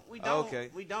don't. Okay.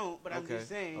 We don't. But I'm Okay. just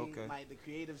saying, Okay. like the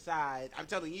creative side. I'm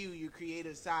telling you, your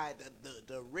creative side,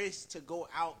 the risk to go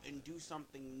out and do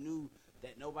something new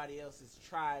that nobody else has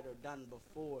tried or done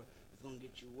before is gonna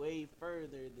get you way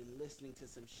further than listening to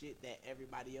some shit that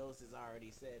everybody else has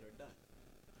already said or done.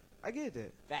 I get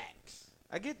that. Facts.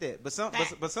 I get that, but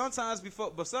sometimes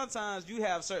you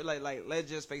have certain like let's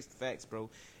just face the facts, bro.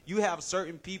 You have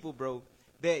certain people, bro,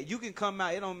 that you can come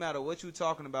out. It don't matter what you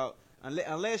talking about,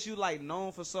 unless you like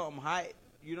known for something hot.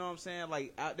 You know what I'm saying?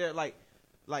 Like out there, like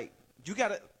you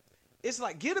gotta. It's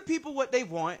like give the people what they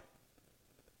want,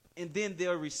 and then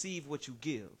they'll receive what you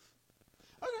give.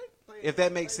 Okay. If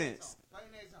that makes sense.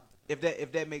 If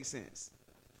that makes sense.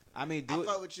 I mean, I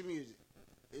fuck with your music.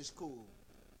 It's cool.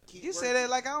 Keep You say working. that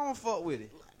like I don't fuck with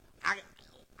it.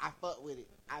 I fuck with it.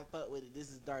 I fuck with it. This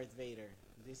is Darth Vader.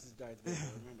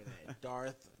 Remember that.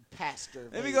 Darth Pastor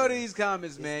Vader. Let me go to these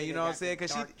comments, This man. You nigga know what I'm got saying? the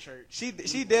Because dark church.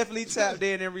 she definitely tapped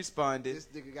in and responded. This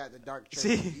nigga got the dark church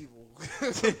She- of evil.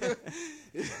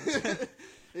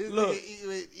 This Look.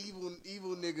 nigga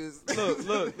evil niggas.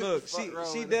 Look. Fuck wrong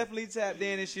She with definitely tapped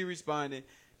in and she responded.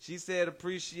 She said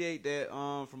appreciate that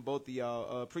from both of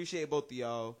y'all. Appreciate both of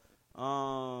y'all.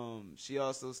 She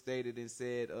also stated and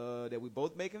said that we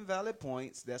both making valid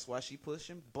points. That's why she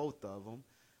pushing both of them.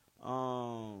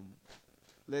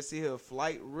 Let's see here.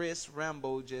 Flight Risk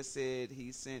Rambo just said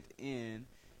he sent in.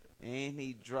 And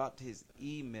he dropped his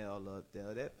email up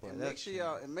there. That boy, And make sure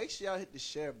y'all hit the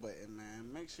share button,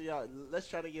 man. Make sure y'all let's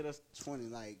try to get us 20.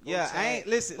 Like, Yeah, tag, I ain't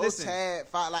listen. Tag,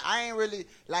 five, like I ain't really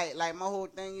like my whole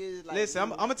thing is like. Listen, I'm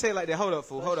gonna tell you like that. Hold up,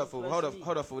 fool. Hold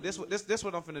up, fool. This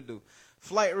what I'm finna do.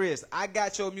 Flight Risk, I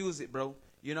got your music, bro.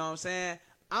 You know what I'm saying?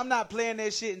 I'm not playing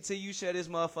that shit until you share this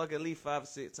motherfucker at least 5 or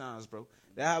 6 times, bro.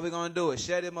 That's how we gonna do it.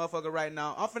 Share this motherfucker right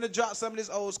now. I'm finna drop some of this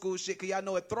old school shit, cause y'all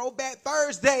know it Throwback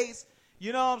Thursdays.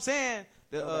 You know what I'm saying?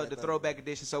 The throwback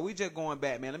edition. So we just going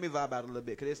back, man. Let me vibe out a little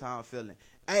bit, cause this is how I'm feeling.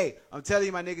 Hey, I'm telling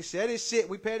you, my nigga, share this shit.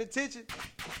 We paid attention.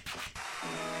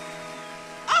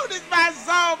 Oh, this my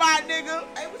song, my nigga.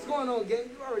 Hey, what's going on,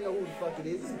 gang? You already know who the fuck it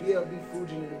is. It's BLB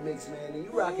Fuji in the mix, man. And you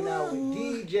rocking out with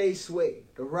DJ Sway,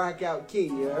 the Rock Out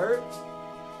King, you heard?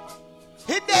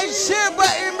 Hit that share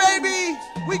button, baby.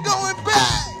 We going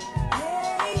back.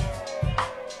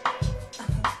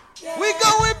 We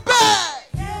going back.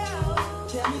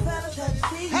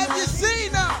 Have you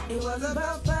seen her? It was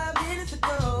about 5 minutes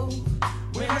ago.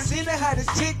 When I seen the hottest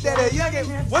chick that a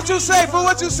youngin'. What you say, fool?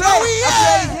 What you say? Oh,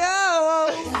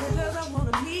 yeah.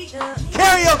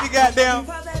 Karaoke, goddamn.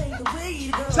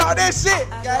 Talk that shit.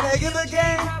 Gotta give a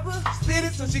game. Spit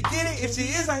it so she get it. If she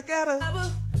is, I gotta.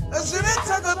 Should I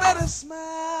talk about a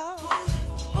smile?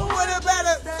 What about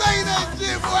a say that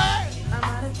shit, boy? I'm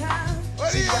out of time.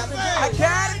 What do you say? I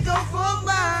gotta go for a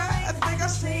ride. I think I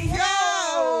see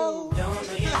yo. Don't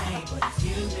know your name, but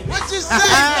excuse me. What you say,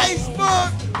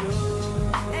 Facebook?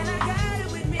 And I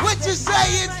gotta admit What you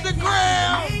say,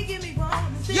 Instagram?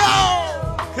 Yo!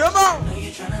 Come on. I know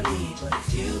you're trying to leave, but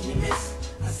excuse me, miss.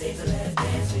 I saved the last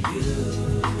dance for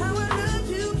you. How I love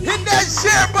you. Hit that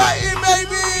share button,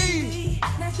 baby.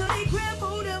 Naturally grab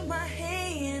hold of my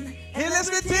hand. Here, let's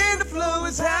pretend the flow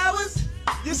is ours.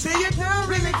 You see, you don't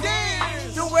really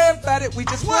dance. Don't worry about it. We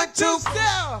just want to.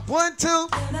 Step. 1, 2,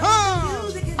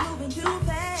 Music is moving too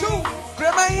fast. 2.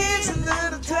 Grab my hands a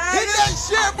little tighter. Hit that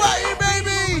share button,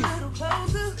 baby. A little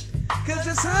closer. Cause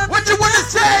it's something What you wanna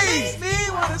say? makes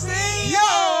me wanna sing.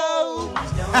 Yo!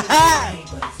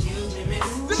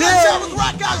 The Lunch Hours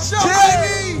Rock Out Show,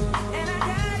 baby. And I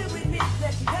gotta admit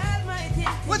that you got my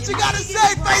attention. What you gotta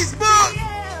say, Facebook?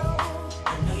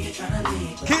 I know you're trying to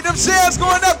leave, but Keep them shares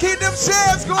going up. Keep them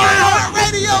shares going iHeart up.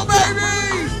 Radio,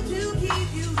 baby. to keep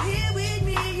you here with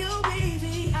me, yo,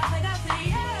 baby. I think I say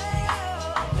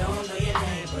yeah. Don't know your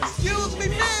name, but Excuse me, I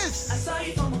miss. saw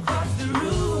you from across the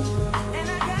room. And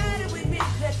I gotta admit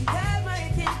that you got my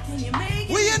attention. You make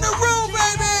it We in the room,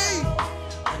 baby.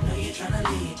 I know you're trying to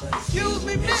leave, but Excuse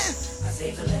me, miss. I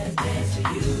saved the last dance for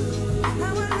you.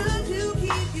 How I love to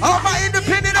keep you. All my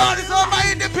independent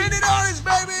artists,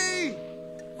 baby.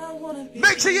 I wanna be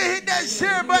Make sure you hit that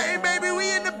share button, baby.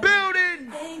 We in the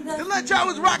building. The Lunch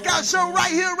Hours Rock Out Show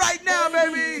right here, right now,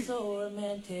 baby. so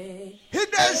romantic.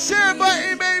 Hit that share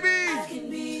button, baby. I can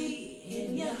be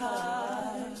in your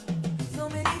heart. So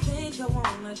many things I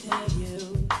wanna tell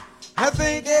you. I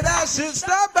think that I should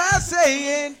start by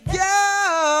saying, yo,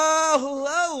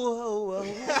 whoa, whoa, whoa,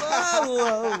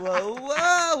 whoa,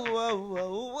 whoa, whoa,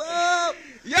 whoa, whoa,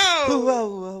 Yo! whoa,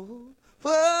 whoa,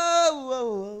 whoa,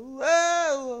 whoa,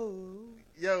 whoa.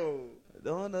 Yo!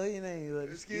 Don't know your name, but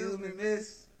Excuse me,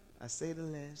 miss. I say the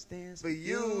last dance For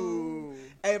you.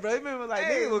 Hey, bro, you remember like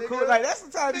Hey, niggas was nigga. cool. Like that's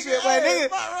the type of Nigga, shit. Boy, hey, nigga,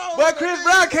 fuck wrong boy, with Chris that,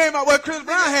 Brown nigga. came out. Boy, Chris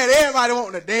Brown had everybody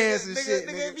wanting to dance and shit.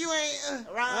 Nigga, Nigga, if you ain't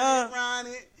Uh. round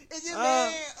it, it's your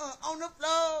man on the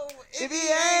floor. If he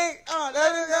ain't,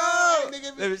 let it go.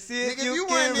 Nigga, let me see if nigga, you wasn't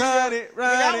can in run there- it, Nigga,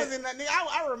 I run was it. in that. Nigga,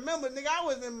 I remember. Nigga, I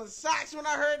was in my socks when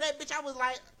I heard that bitch. I was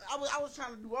like, I was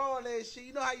trying to do all that shit.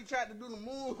 You know how you tried to do the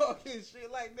moonwalk and shit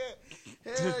like that.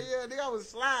 Hell yeah, nigga, I was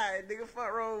sliding. Nigga,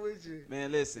 fuck wrong with you. Man,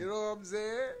 listen. You know what I'm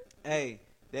saying? Hey,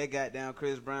 that goddamn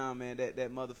Chris Brown, man, that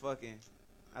motherfucking.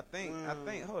 I think.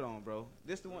 Hold on, bro.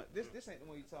 This the one. This ain't the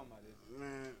one you talking about.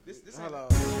 Man, This ain't. hold on.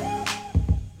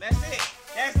 That's it.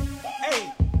 That's.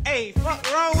 Hey,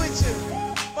 fuck wrong with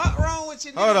you? Fuck wrong with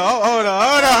you? Nigga? Hold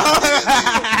on.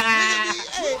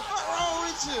 Nigga, hey, fuck wrong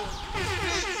with you?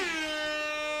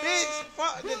 Bitch,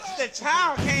 fuck, the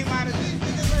child came out of this.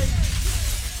 Nigga, like,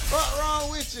 fuck wrong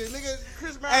with you? Nigga,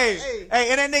 Chris Brown, Hey,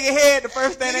 and that nigga head the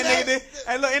first thing that nigga did. that's-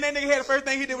 Hey, look, and that nigga head the first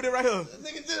thing he did with it right here.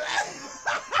 Nigga just,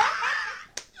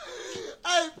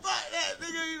 hey, fuck that.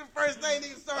 Nigga, he the first thing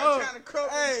nigga started trying to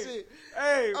croak and shit.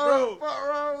 Hey, Oh, bro. fuck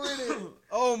wrong with it?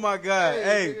 Oh my God.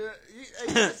 Hey.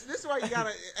 nigga, this is why you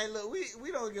gotta. Hey, look,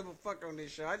 we don't give a fuck on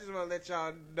this show. I just want to let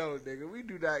y'all know, nigga, we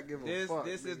do not give a fuck.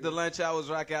 This is nigga. the Lunch Hours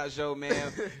Rock Out Show,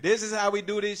 man. This is how we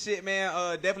do this shit, man.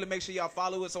 Definitely make sure y'all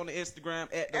follow us on the Instagram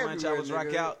at the Lunch Everywhere, Hours Rock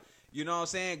nigga. Out. You know what I'm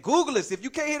saying? Google us. If you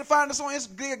can't hit to find us on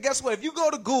Instagram, guess what? If you go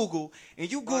to Google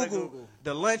and you Google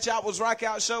the Lunch Hours Rock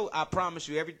Out Show, I promise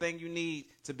you everything you need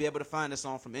to be able to find us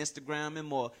on from Instagram and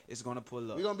more is gonna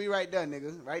pull up. We're gonna be right there,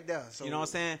 nigga. Right there. So, you know what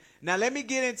I'm saying? Now let me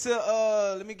see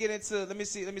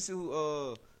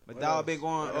who my dog been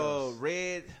going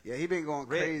red. Yeah, he been going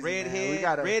crazy.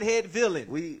 Redhead villain.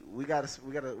 We gotta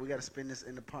spin this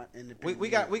in the punt in the we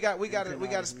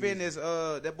gotta spin this.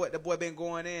 That boy been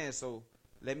going in. So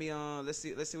let me let's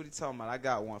see what he talking about. I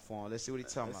got one for him. Let's see what he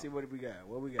talking about. Let's see what we got.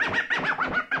 What we got?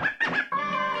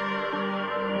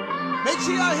 Make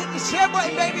sure y'all hit the share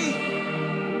button, baby.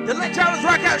 The Lunch Hours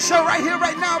Rock Out Show right here,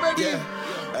 right now, baby.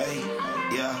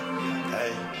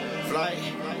 Flight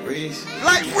risk.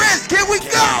 Like risk, here we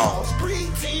go.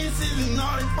 Pretenses and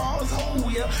all that falls home,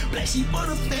 yeah. Black sheep of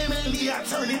the family, I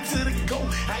turn it to the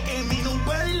goat. I can't meet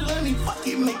nobody love me. Fuck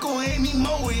it, make her hate me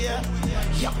more, yeah.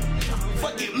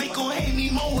 Fuck it, make her hate me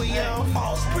more, yeah.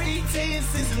 False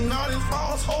pretenses and all that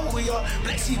falls home, yeah.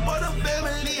 Black sheep of the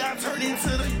family, I turn it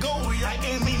to the goat, yeah. I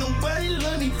can't meet nobody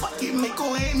love me. Fuck it, make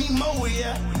her hate me more,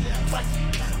 yeah.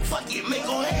 Fuck it, make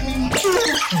her hate me more.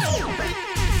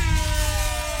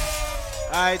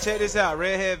 All right, check this out.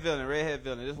 Redhead villain.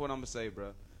 This is what I'm gonna say,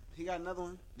 bro. He got another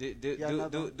one. He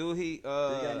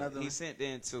sent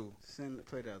in two.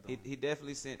 Play that though. He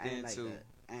definitely sent in two.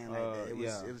 I ain't like that. It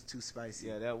was too spicy.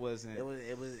 Yeah, that wasn't. It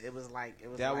was like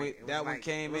that one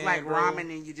came in. It was like bro.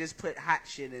 ramen and you just put hot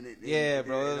shit in it. Yeah,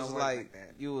 bro. It was like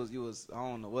that. You was I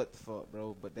don't know what the fuck,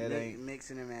 bro, but that ain't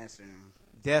mixing and mastering.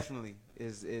 Definitely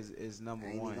is number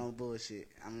one. I ain't even gonna bullshit.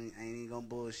 I ain't even gonna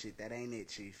bullshit. That ain't it,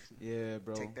 Chief. Yeah,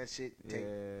 bro. Take that shit.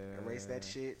 Erase that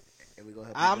shit. And we go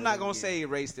help I'm not gonna say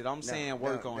erased it. I'm saying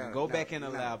work on it. Go back in the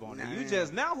lab on it. You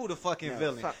just now who the fucking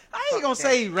villain? I ain't gonna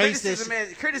say erase this.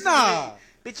 Nah.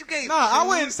 But you can't. Nah, I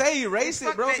wouldn't say erase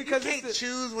it, bro, because you can't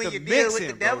choose when the you deal with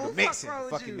the devil. The mixing,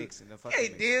 fucking mixing.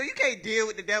 You can't deal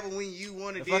with the devil when you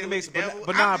want to deal with the devil.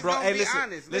 But nah, bro. Hey,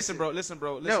 listen, bro.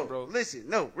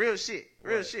 No, real shit.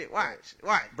 Watch.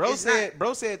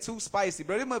 Bro said too spicy,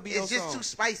 bro. It must be. It's just too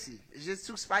spicy. Just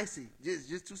too spicy.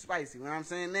 When I'm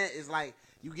saying that, it's like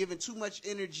you giving too much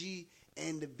energy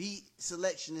and the beat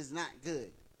selection is not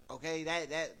good. Okay,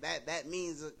 that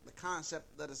means the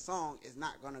concept of the song is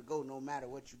not gonna go no matter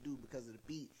what you do because of the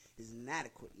beat is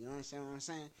inadequate. You understand what I'm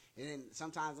saying? And then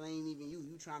sometimes it ain't even you.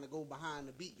 You trying to go behind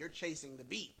the beat. You're chasing the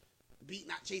beat. The beat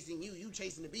not chasing you. You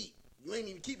chasing the beat. You ain't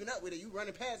even keeping up with it. You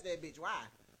running past that bitch. Why,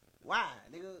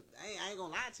 nigga? I ain't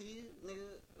gonna lie to you,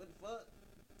 nigga. What the fuck?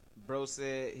 Bro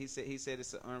said he said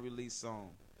it's an unreleased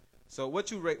song. So what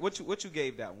you gave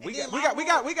that one? We got another one.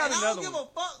 I don't give a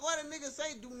fuck what a nigga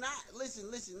say. Do not listen.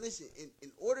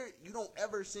 In order, you don't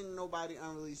ever send nobody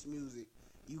unreleased music.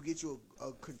 You get you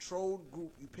a controlled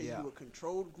group. You pay you a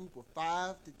controlled group of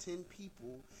 5 to 10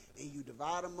 people, and you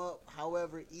divide them up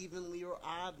however evenly or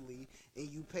oddly, and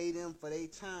you pay them for their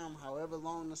time, however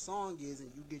long the song is,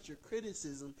 and you get your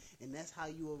criticism, and that's how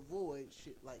you avoid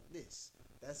shit like this.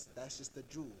 That's just the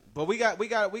jewel. But we got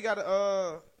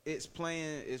it's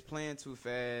playing too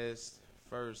fast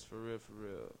first, for real.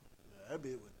 That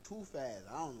bitch was too fast.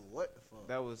 I don't know what the fuck.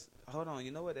 That was. Hold on. You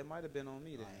know what? That might have been on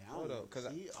me then. Hold up, cause I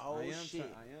am shit.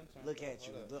 trying. Look at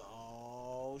you.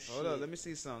 Oh shit. Hold up. Let me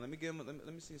see something. Let me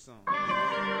see something.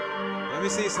 Let me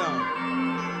see something.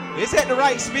 It's at the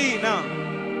right speed now.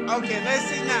 Okay. Let's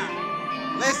see now.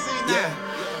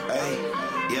 Hey.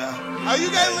 Yeah. Oh,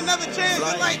 you gave him another chance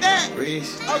just like that? Okay.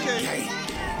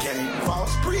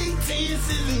 False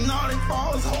pretenses and all that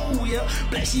falls home, yeah.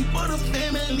 Black sheep of the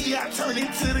family, I turn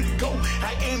it to the goat.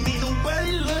 I can't meet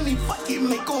nobody love me. Fuck it,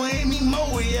 make her hate me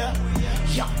more, yeah.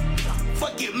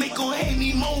 Fuck it, make her hate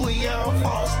me more, yeah.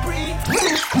 False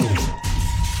pretenses.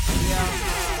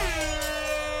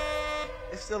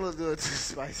 It's still a little too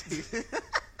spicy.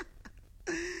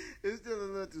 It's still a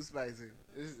little too spicy.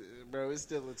 It's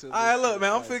still a little too All right, look,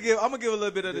 man, I'm gonna give a little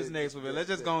bit of this next one, man. Let's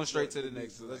just go on straight to the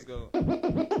next one. Let's go. Make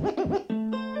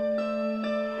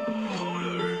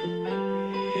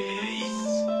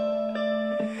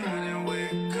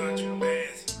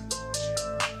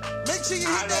sure you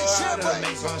hit that share button.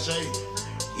 Make some shake.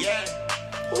 Yeah.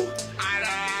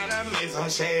 I done make some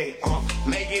shake.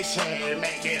 Make it shake,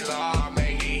 make it long,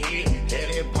 make it hit,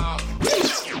 hit it pop.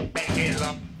 Make it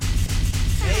long.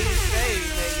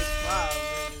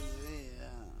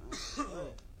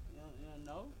 You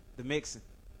know? The mixing.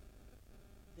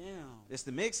 Damn. It's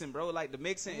the mixing, bro. Like the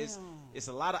mixing is, it's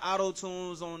a lot of auto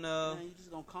tunes on Man, you just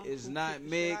gonna come it's cool, not kick the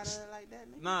shit out of mixed. it like that,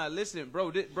 nigga? Nah, listen,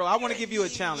 bro. Bro, I want to give you a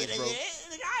challenge, bro.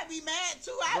 I'd be mad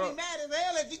too. I'd Bro. be mad as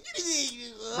hell if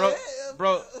you.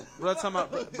 Bro, talking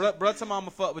about, bro, talking about I'ma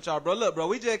fuck with y'all, bro. Look, bro,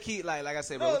 we just keep like I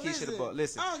said, bro, we keep shit about.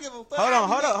 Listen, I don't give a fuck.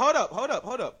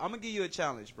 hold up. I'm gonna give you a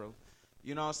challenge, bro.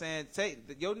 You know what I'm saying? Take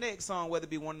your next song, whether it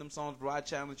be one of them songs, bro. I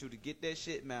challenge you to get that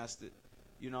shit mastered.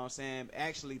 You know what I'm saying?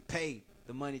 Actually pay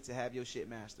the money to have your shit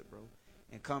mastered, bro,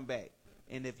 and come back.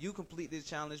 And if you complete this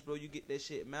challenge, bro, you get that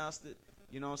shit mastered.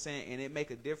 You know what I'm saying? And it make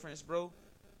a difference, bro.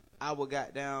 I will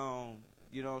got down.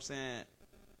 You know what I'm saying?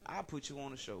 I'll put you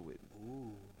on the show with me.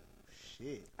 Ooh,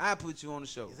 shit. I'll put you on the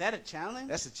show. Is that a challenge?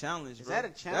 That's a challenge, bro. Is that a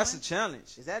challenge? That's a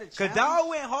challenge. Is that a Cause challenge? Dog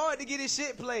went hard to get his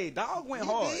shit played. Dog went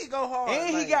hard. He go hard.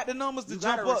 And like, he got the numbers to you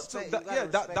jump gotta up. respect- So, you gotta yeah,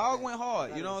 respect Dog that. went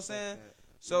hard. You You know what I'm gotta saying? respect that.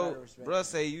 You So, gotta respect bruh that.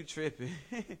 say you tripping.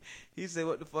 He said,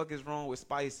 "What the fuck is wrong with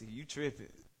Spicy? You tripping?"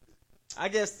 I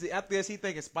guess after this, he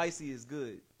thinking Spicy is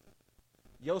good.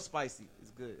 Yo, Spicy is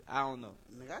good. I don't know.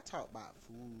 Nigga, I talk about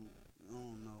food. I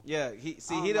don't know. Yeah, he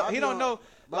I don't be on- know.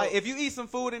 bro. Like if you eat some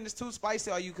food and it's too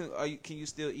spicy, can you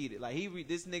still eat it? Like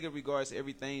this nigga regards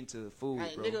everything to food,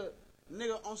 Hey, bro.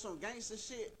 nigga, on some gangster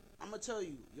shit, I'ma tell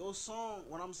you, your song.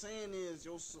 What I'm saying is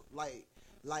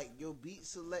like your beat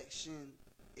selection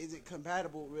isn't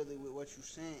compatible really with what you're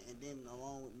saying, and then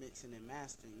along with mixing and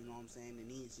mastering, you know what I'm saying? It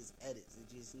needs just edits.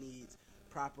 It just needs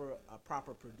a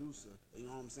proper producer. You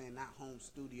know what I'm saying? Not home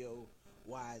studio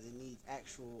wise. It needs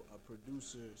actual a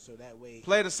producer, so that way.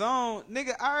 Play the song,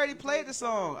 nigga. I already played the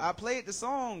song. I played the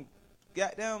song.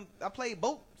 Goddamn, I played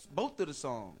both of the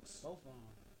songs. Both of them.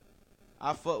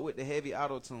 I fuck with the heavy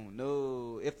auto tune.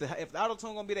 No, if the auto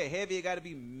tune gonna be that heavy, it gotta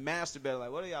be mastered better.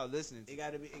 Like, what are y'all listening to? It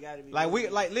gotta be.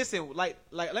 Like listen, like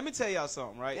let me tell y'all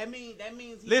something, right? That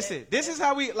means. Listen, this is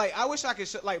how we like. I wish I could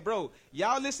like, bro.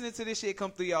 Y'all listening to this shit come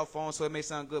through y'all phone, so it may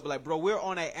sound good, but like, bro, we're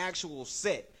on an actual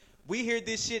set. We hear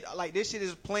this shit like this shit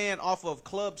is playing off of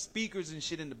club speakers and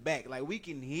shit in the back. Like we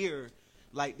can hear,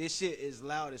 like this shit is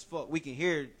loud as fuck. We can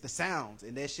hear the sounds,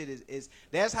 and that shit is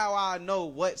that's how I know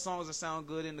what songs that sound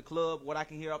good in the club. What I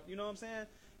can hear up, you know what I'm saying?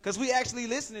 Cause we actually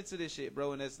listening to this shit,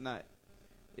 bro, and it's not.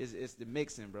 It's the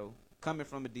mixing, bro. Coming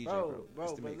from a DJ, bro.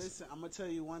 It's the but mix. listen, I'm gonna tell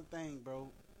you one thing, bro.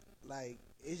 Like,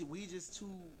 we just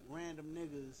two random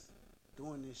niggas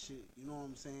doing this shit. You know what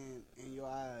I'm saying? In your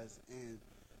eyes, and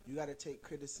you gotta take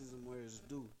criticism where it's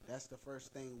due. That's the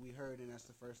first thing we heard, and that's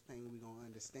the first thing we gonna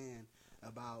understand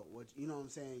about what you know what I'm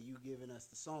saying. You giving us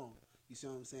the song. You see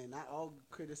what I'm saying? Not all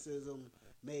criticism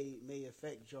may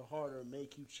affect your heart or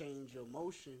make you change your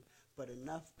motion, but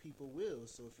enough people will.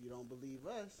 So if you don't believe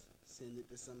us, send it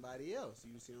to somebody else.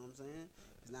 You see what I'm saying?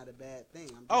 It's not a bad thing.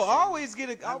 I'm just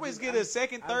saying, I always get a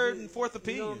second, third, and fourth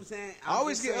opinion. You know what I'm saying? I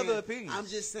always get other opinions. I'm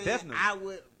just saying.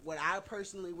 Definitely. What I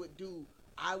personally would do.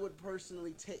 I would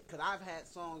personally take, cause I've had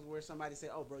songs where somebody say,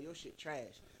 "Oh, bro, your shit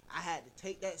trash." I had to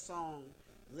take that song,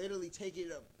 literally take it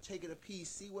a piece,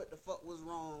 see what the fuck was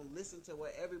wrong, listen to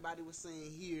what everybody was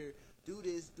saying here, do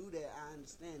this, do that. I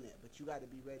understand that, but you got to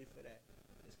be ready for that.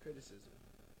 It's criticism.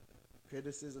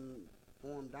 Criticism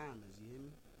form diamonds. You hear me?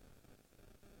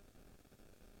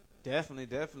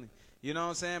 Definitely. You know what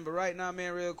I'm saying? But right now,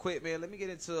 man, real quick, man, let me get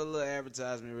into a little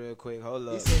advertisement real quick. Hold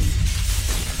up.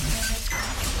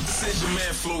 This is your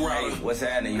man Flo Rida. Hey, what's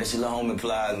happening? It's your little homie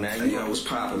Plies, man. Hey, yo, what's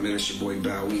poppin', man? It's your boy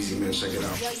Bow Weezy, man. Check it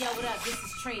out. Yo, what up? This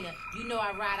is Trina. You know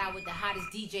I ride out with the hottest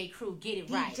DJ crew. Get it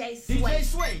right. DJ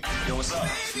Sway. Yo, what's up?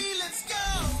 Baby, let's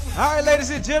go. All right,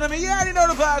 ladies and gentlemen, you already know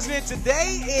the vibes, man.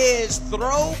 Today is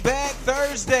Throwback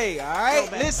Thursday, all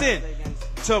right? Listen,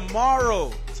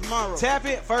 tomorrow. Tap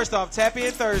in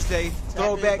Thursday,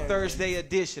 Throwback Thursday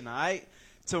edition, all right?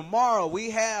 Tomorrow, we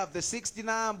have the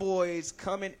 69 Boys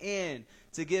coming in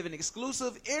to give an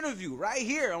exclusive interview right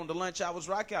here on the Lunch Hours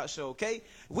Rockout Show, okay?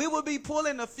 We will be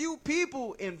pulling a few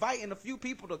people, inviting a few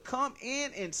people to come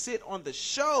in and sit on the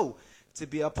show to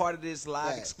be a part of this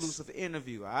live exclusive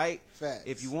interview, all right? Facts.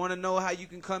 If you want to know how you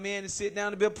can come in and sit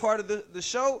down to be a part of the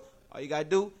show, all you got to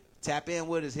do, tap in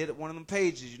with us, hit up one of them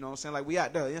pages, you know what I'm saying? Like we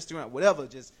out there, Instagram, whatever,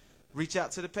 just reach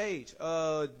out to the page.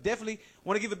 Definitely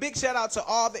want to give a big shout out to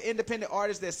all the independent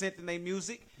artists that sent in their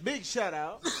music. Big shout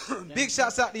out. Big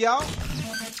shouts out to y'all.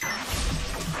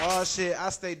 Oh shit, I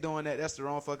stay doing that. That's the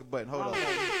wrong fucking button. Hold on.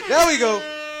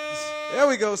 There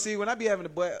we go. See, when I be having the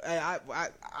butt, I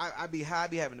be high, I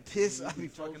be having to piss, I be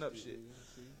fucking up shit.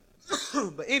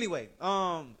 But anyway,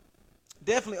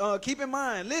 definitely keep in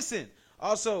mind, listen,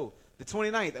 also the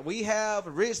 29th, we have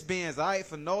wristbands, all right,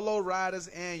 for Nolo Riders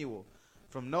Annual.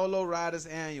 From Nolo Riders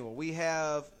Annual, we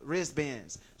have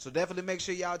wristbands. So definitely make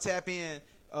sure y'all tap in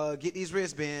get these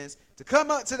wristbands to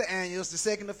come up to the annuals, the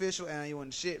second official annual,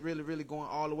 and the shit really, really going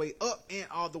all the way up and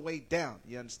all the way down.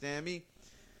 You understand me?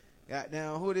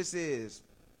 Goddamn, who this is?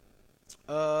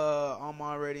 I'm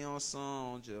already on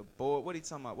Sonja. Boy, what he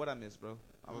talking about? What I missed, bro?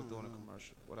 I was doing a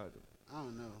commercial. What I do? I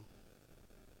don't know.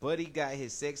 Buddy got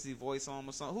his sexy voice on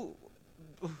or something.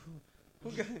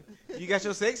 Who got? You got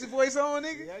your sexy voice on,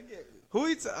 nigga? Yeah, I get it. Who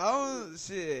he? Oh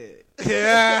shit!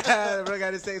 Yeah, bro,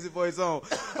 got his sexy voice on.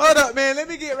 Hold up, man. Let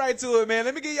me get right to it, man.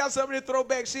 Let me give y'all some of the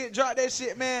throwback shit. Drop that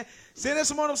shit, man. Send us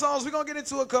some more of them songs. We're gonna get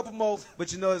into a couple more,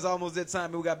 but you know it's almost that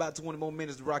time. We got about 20 more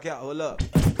minutes to rock out. Hold up.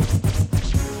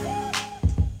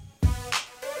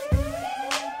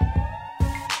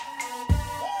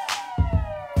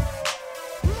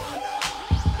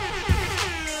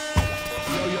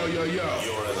 Yo, you're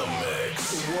in the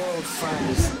mix. The world's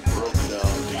finest broke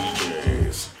down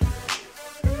DJs.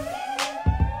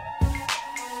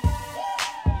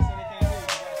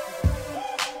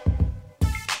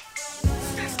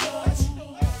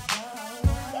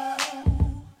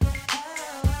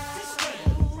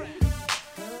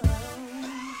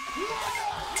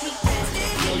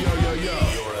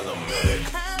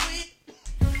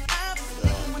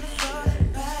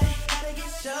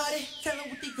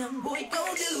 Boy,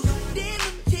 gon' do damn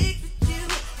them chicks with you.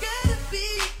 Gotta be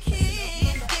a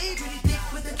king. They pretty thick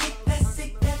with a kick that's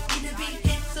sick that need to be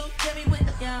hit. So tell me what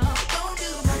y'all gon' do.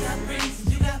 I got friends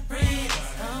and you got friends.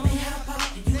 They hop out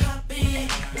and you hop in.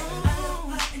 I love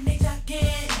hot and they jock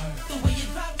in. The way you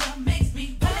drop down makes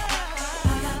me pop. I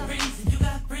got friends and you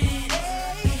got friends.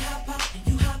 They hop out and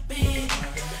you hop in.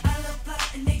 I love hot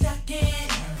and they jock in.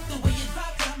 The way you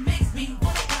drop down makes me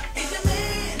wanna pop. Is your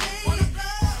man wanna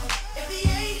flow?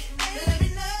 NBA. Let me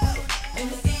know. Let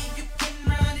me see if you can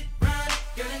run it, run it.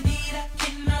 Girl, indeed I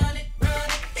can run it, run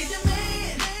it. Is your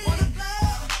man wanna flow?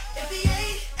 NBA,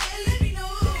 let me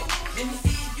know. Let me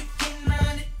see if you can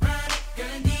run it, run it.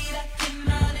 Girl, indeed I can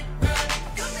run it, run it.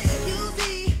 Come here, QZ.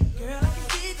 Girl, I can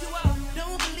sit you out.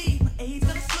 Don't believe my age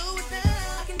gonna slow it down.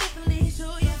 I can definitely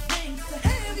show you things. To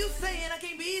have you saying I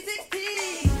can't be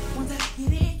 16. Once I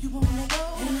get in, you won't let go.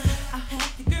 I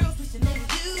have the girls wishing they were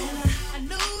you. I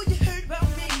know you heard about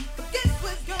me. Guess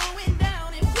what's going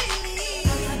down in Philly?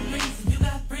 I got friends and you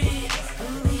got friends.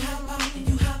 They hop out and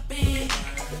you hop in.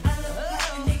 I love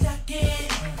hot and they jock in.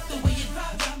 The way you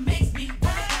drop down makes me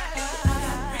pop. I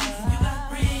got friends and you got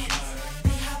friends.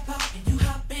 They hop out and you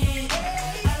hop in.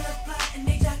 I love hot and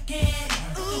they jock in.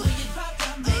 The way you drop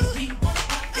down makes me wanna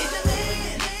pop. Is your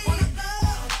man wanna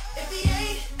flow? NBA,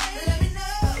 let me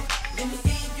know. Let me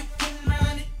see if you can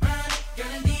run it, run it.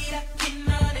 Girl, indeed I can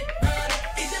run it, run it.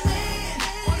 Is your man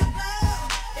wanna flow?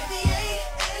 NBA,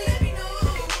 let me know.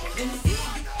 Let me see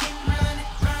if you can run it,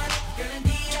 run it. Girl,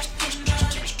 indeed I can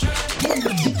run it, run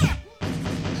it.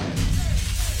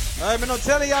 All right, man, I'm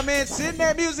telling y'all, man, send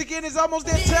that music in. It's almost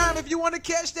that time. If you want to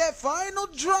catch that final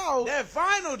draw. That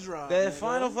final draw. That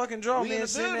final fucking draw, We in man. the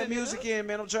Send that building, music in,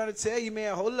 man. I'm trying to tell you,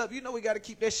 man. Hold up. You know we got to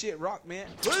keep that shit rock, man.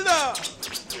 Pull it up.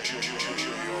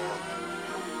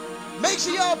 Make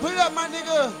sure y'all put it up, my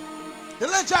nigga. The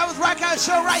Lunch Hours Rock Out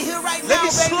Show right here, right Let now, me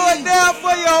baby. slow it down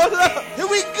for you. Hold up. Here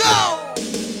we go.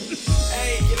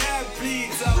 Hey, can I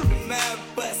please talk to my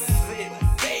busted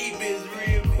babies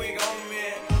real quick on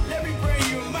me? Let me bring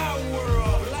you my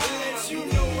world. I'll let you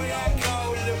know what I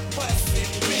call the busted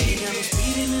baby. I'm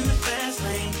speeding in the fast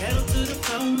lane, pedal to the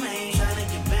floor, man. Trying to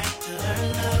get back to her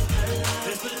love, her love.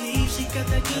 Best believe she got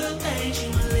that good thing. She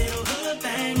my little hood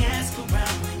thing. Ask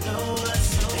around, they know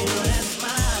us. They know that's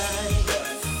mine.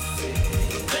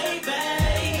 Baby,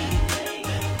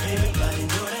 everybody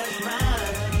know that's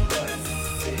mine.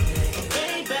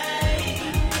 Baby,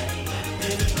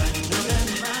 everybody know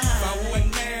that's mine. If I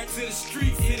wasn't married to the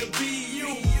streets, it'll be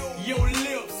you. Your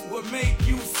lips would make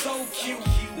you so cute.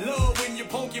 Love when you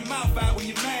poke your mouth out when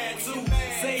you're mad too.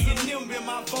 Say your nimble in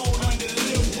my phone under the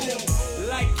lip room.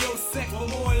 Like your sex, but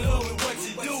more in love with what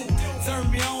you do. Turn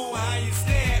me on how you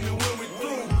stare at me when we're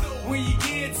through. When you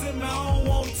get to me, I don't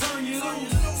want to turn you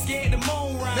loose. Scared to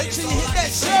moan right. Make sure you hit that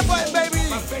share button, baby.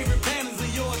 My favorite panels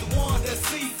are yours, the ones that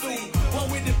see through. One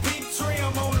with the pink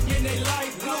trim on them in they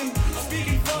light blue.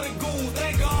 Speaking for the goons,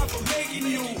 thank God for making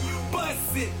you.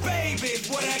 Bust it, baby, is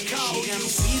what I call you. She got me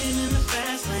speeding in the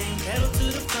fast lane, pedal to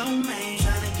the floor, man.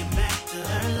 Trying to get back to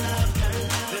her love, her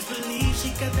love. Best believe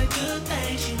she got that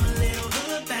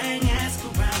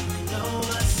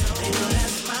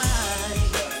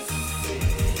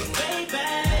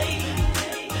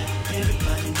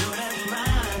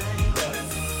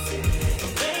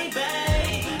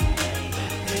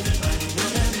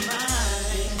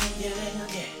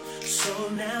Slow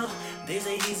down, they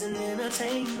say he's an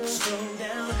entertainer. Slow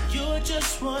down, you're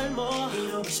just one more. He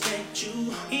don't respect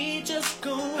you, he just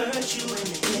gon' hurt you and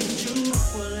neglect you.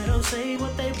 Well, let them say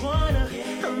what they wanna.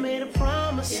 I made a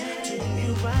promise to do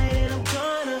you right, and I'm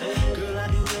gonna. Girl, I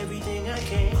do everything I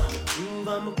can. Prove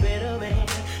I'm a better man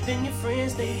than your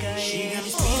friends think I am. She got me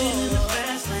speeding in the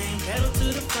fast lane, pedal to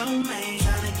the floor, man.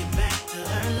 Tryna get back to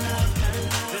her love.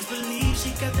 Best believe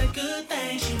she got that good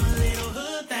thing. She my little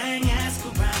hood thing. Ask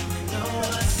around and know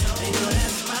what's up. They know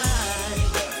that's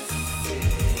mine,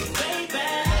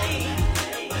 baby.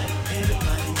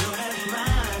 Everybody know that's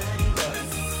mine,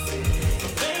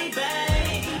 baby.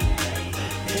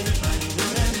 Everybody know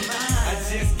that's mine. I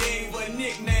just gave her a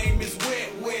nickname, Miss Wet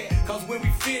Wet. Cause when we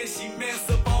finish, she mess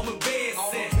up all my bed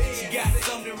set. She got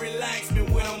something to relax me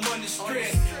when I'm under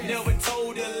stress. Never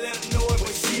told her, let her know it,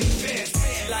 but she the best.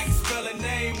 She like to spell her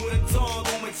name with a tongue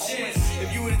on my chest.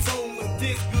 If you would've told me it was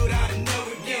this good, I'd have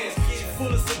never guessed. She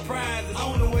full of surprises, I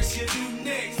don't know what she'll do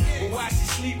next. But while she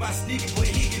sleep, I sneak and put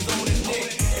hickey's on her neck.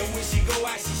 And when she go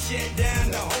out, she shut down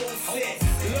the whole set.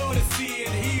 Love to see her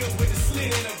in heels with a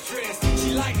slit in her dress. She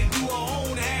like to do her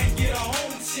own hair and get her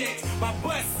own checks. My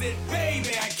butt said,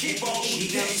 baby, I keep her on She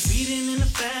got me deck. speeding in the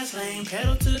fast lane,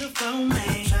 pedal to the floor,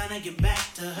 man. Tryna get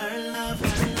back to her love.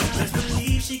 Best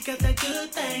believe she got that good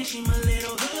thing. She my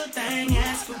little hood thing.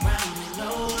 Ask around and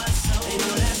know what's up. They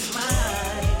know that's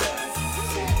mine,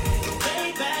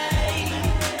 baby.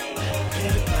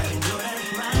 Everybody know that's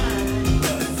mine,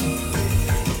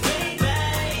 baby.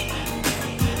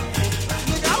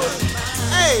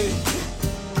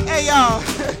 Hey, y'all.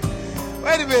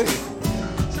 Wait a minute.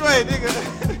 Wait, nigga.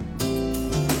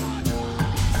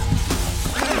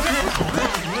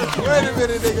 Wait a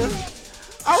minute, nigga.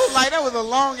 I was like, that was a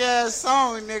long ass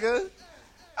song, nigga.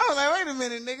 I was like, wait a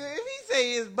minute, nigga. If he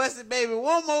say it's busted baby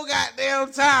one more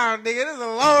goddamn time, nigga, this is a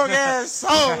long ass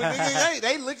song, nigga.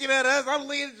 They looking at us, I'm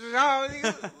looking at y'all,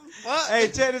 nigga. What? Hey,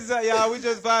 check this out, y'all. We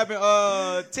just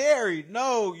vibing. Terry,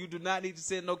 no, you do not need to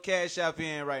send no cash app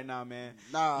in right now, man.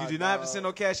 Nah, you do not have to send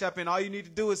no cash app in. All you need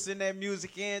to do is send that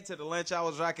music in to the Lunch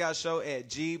Hours Rockout Show at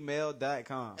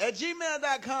gmail.com. At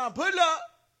gmail.com. Put it up.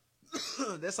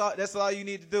 That's all you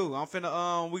need to do. I'm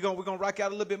finna we're gonna rock out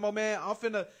a little bit more, man.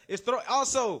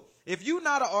 Also, if you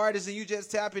not an artist and you just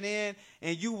tapping in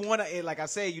and you wanna, like I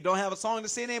say, you don't have a song to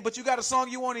send in, but you got a song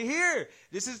you want to hear.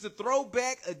 This is the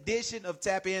throwback edition of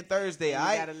Tap In Thursday. You all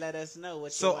right? gotta let us know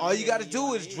what. So all you got to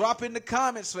do is drop in the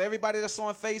comments for everybody that's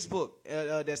on Facebook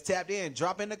that's tapped in.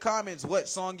 Drop in the comments what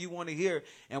song you want to hear,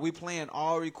 and we playing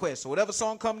all requests. So whatever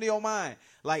song come to your mind,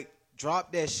 like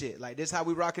drop that shit. Like this how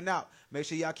we rocking out. Make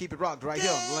sure y'all keep it rocked right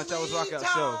here on the Lunch Hours Rockout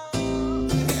Show.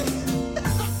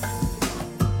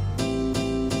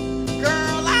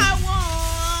 Girl, I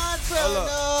want to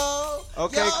know.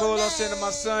 Okay, cool. I'm sending my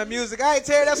son music. All right,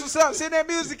 Terry, that's what's up. Send that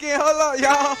music in. Hold up,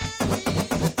 y'all.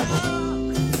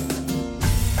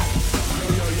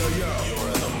 You're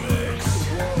in the mix.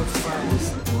 The world's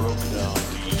finest broke down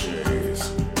DJs.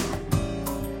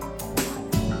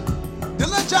 The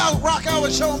Lunch Hour Rock Hour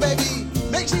Show, baby.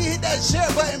 Make sure you hit that share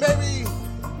button, baby.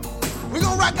 We're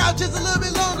gonna rock out just a little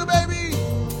bit longer, baby.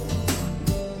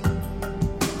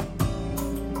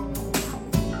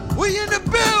 We in the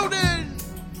building.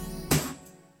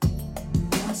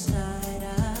 Last night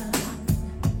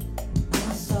I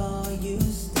saw you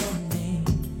standing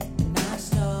and I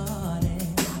started.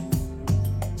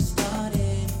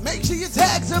 Make sure you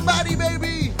tag somebody,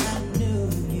 baby. I knew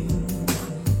you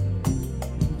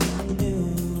knew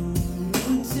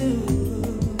me too.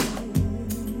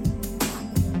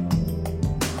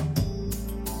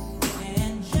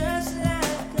 And just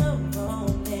like a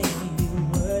moment, you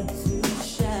were too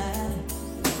shy,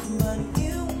 but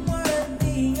you weren't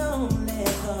the only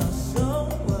cause, so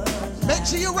was I. Make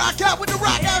sure you rock out with the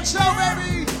Rock Out Show,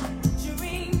 baby.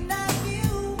 Dreamed of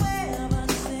you ever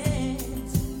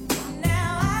since.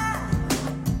 Now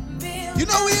I've been You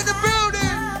know we in the building.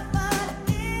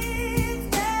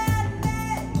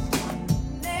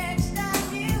 next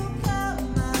time you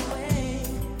come my way,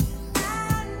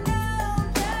 I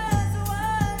know just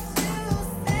what to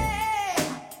say.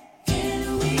 Can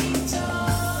we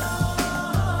talk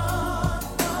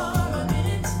for a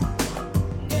minute?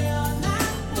 Girl, I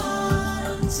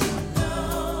want to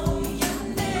know your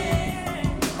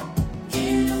name.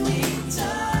 Can we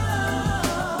talk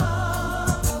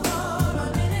for a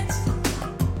minute?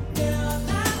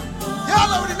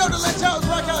 Y'all already know the Let's House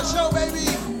Rock Out Show, baby.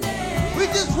 We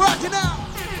just rocking out.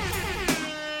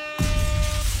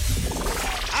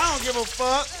 I don't give a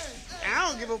fuck. I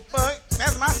don't give a fuck.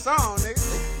 That's my song, nigga.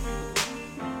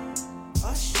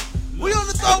 We on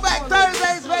the Throwback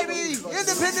Thursdays, baby.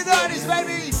 Independent artists,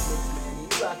 baby.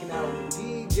 You rocking out with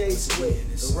DJ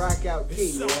Swift, the Rock Out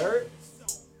King, you heard?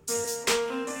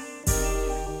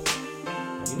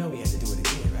 You know we had to do it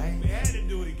again, right? We had to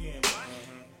do it again, man.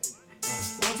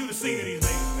 I want you to sing to these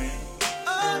niggas, man.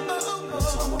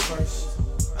 Let's go first.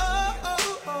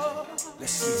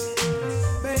 Let's get it.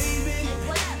 Baby,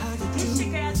 how you do?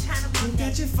 You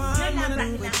got your fine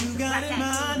money, what you got in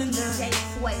mind tonight?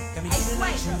 Got me feeling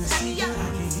like you to see, I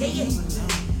can't hear you alone.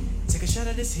 Take a shot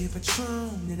of this here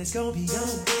Patron, and it's gonna be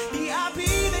on. VIP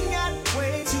then got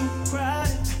way too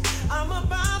crowded. I'm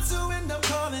about to end up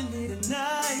calling it a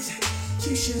night.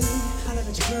 You should holler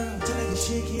at your girl, tell her your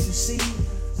shit here to see.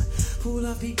 Pull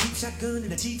off beep beep shotgun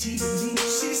and a GT with me.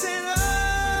 She said, oh,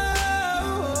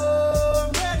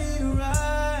 I'm ready to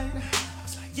ride. I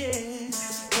was like, yeah,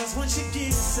 cause once you get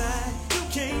inside, you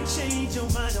can't change your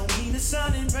mind. Don't mean to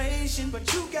sound impatient,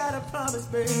 but you gotta promise,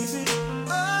 baby.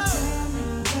 Oh,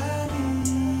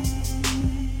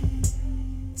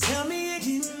 tell me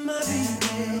again, my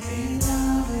baby.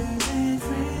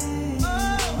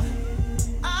 Oh,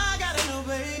 I gotta know,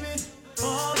 baby.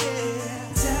 Oh,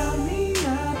 yeah. Tell me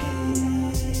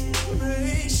again.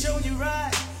 Baby, show you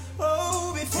right.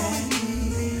 Oh, before we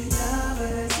leave.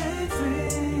 Lovers and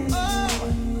friends.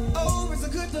 Oh, it's a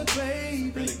good look,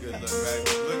 baby. Really good look, baby.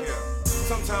 Look here.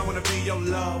 Sometimes wanna be your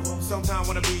lover, sometimes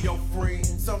wanna be your friend,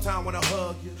 sometimes wanna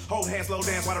hug you, hold hands, slow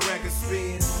dance while the record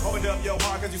spin. Opened up your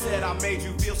heart cause you said I made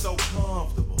you feel so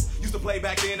comfortable. Used to play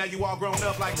back then, now you all grown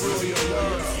up like real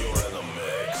girls. You're in the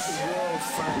mix. World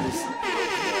finest.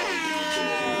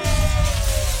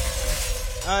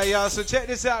 All right, y'all. So check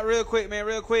this out real quick, man.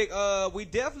 Real quick. We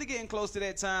definitely getting close to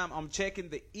that time. I'm checking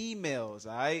the emails.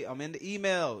 All right, I'm in the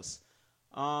emails.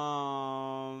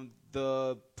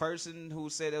 The person who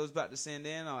said they was about to send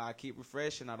in, I keep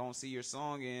refreshing. I don't see your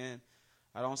song in.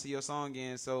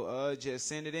 So just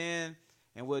send it in,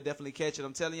 and we'll definitely catch it.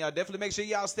 I'm telling y'all, definitely make sure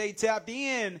y'all stay tapped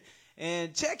in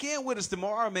and check in with us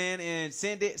tomorrow, man. And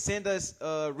send us,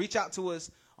 reach out to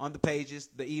us on the pages,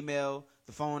 the email,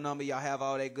 the phone number. Y'all have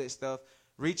all that good stuff.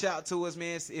 Reach out to us,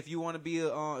 man. If you want to be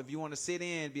if you want to sit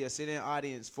in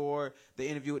audience for the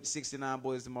interview with the 69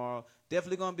 Boys tomorrow.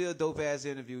 Definitely gonna be a dope ass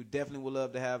interview. Definitely would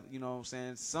love to have, you know what I'm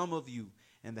saying, some of you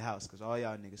in the house, cause all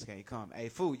y'all niggas can't come. Hey,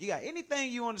 Fool, you got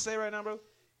anything you want to say right now, bro?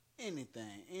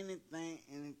 Anything.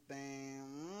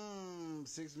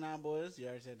 69 Boys, you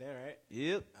already said that, right?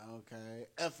 Yep. Okay.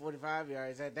 F45, you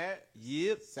already said that?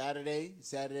 Yep. Saturday,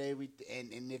 we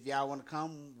and if y'all want to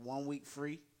come, 1 week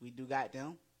free. We do got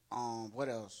them. What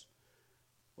else?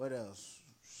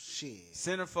 Shit.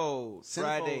 Centerfold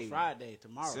Friday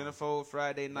tomorrow. Centerfold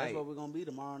Friday night. That's where we're gonna be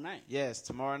tomorrow night. Yes,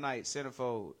 tomorrow night,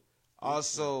 Centerfold.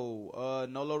 Also,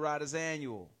 Nolo Riders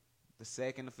Annual, the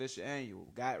second official annual.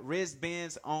 Got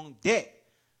wristbands on deck.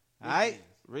 All right,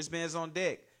 wristbands on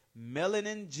deck.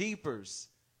 Melanin Jeepers.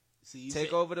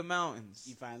 Take over the mountains.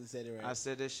 You finally said it right. I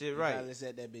said that shit right. You finally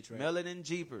said that bitch right. Melanin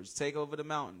Jeepers. Take over the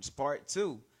mountains. Part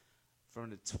 2, from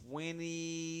the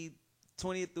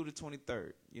 20th through the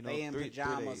 23rd. You know, they in 3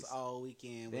 pajamas days. all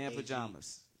weekend. They in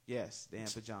pajamas. Yes, they in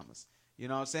pajamas. You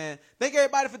know what I'm saying? Thank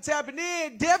everybody for tapping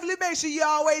in. Definitely make sure you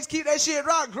always keep that shit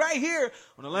rocked right here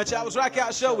on the Lunch Hours Rock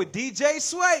Out Show with DJ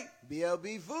Sway.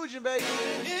 BLB Fujin, baby.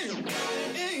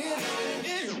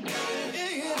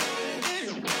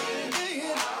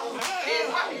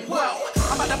 Whoa,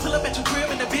 I'm about to pull up at your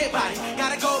crib in the big body.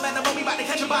 Gotta go, man, the mommy about to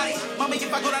catch your body. Mama, if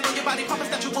I go down on your body, promise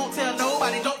that you won't tell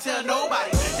nobody. Don't tell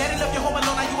nobody. Daddy left you home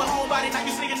alone, now you a homebody. Now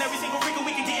you sneaking every single freaking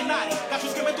week and getting naughty. Got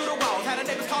you screaming through the walls, had the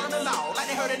neighbors calling the law.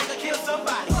 Like they heard a nigga kill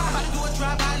somebody. I'm about to do a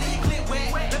drive-by, leave your clip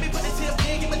wet. Let me put the tip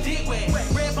in, get my dick wet.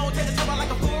 Red bone, take the top out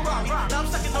like a Ferrari. Now I'm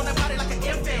sucking on that body like an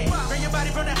infant. Burn your body,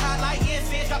 burn it hot like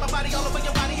incense. Got my body all over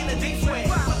your body in a deep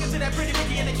sweat. Fucking to that pretty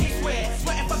Ricky in the key sweat.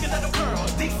 Sweating fucking other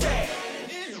girls, deep sad.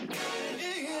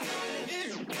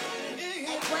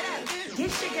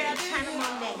 This your girl China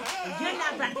Monet, and you're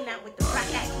not rocking out with the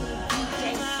Rock Out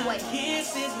DJ Sway.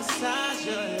 Kisses massage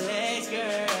your legs,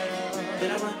 girl. Then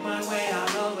I work my way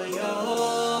all over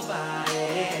your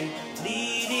body,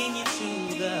 leading you to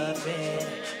the bed.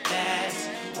 That's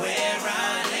where I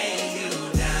lay you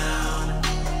down,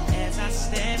 as I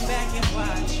stand back and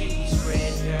watch you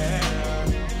spread, girl.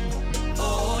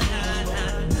 Oh, nah,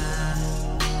 nah, nah.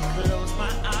 Close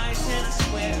my eyes and I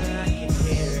swear I can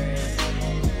hear it.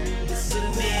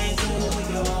 Listening to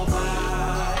your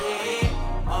body,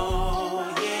 oh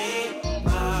yeah,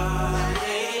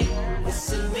 body.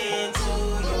 Listening to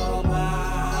your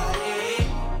body,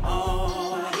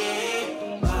 oh yeah,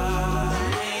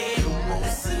 body.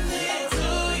 Listening to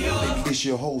your. It's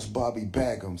your host Bobby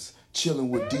Baggums, chilling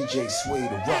with DJ Sway,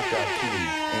 the Rock Out King,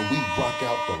 and we rock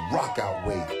out the Rock Out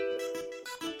way.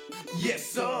 Yes,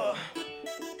 sir.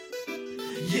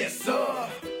 Yes, sir.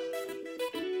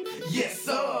 Yes,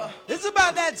 sir. It's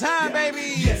about that time,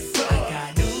 baby. Yes, sir. I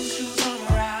got new shoes on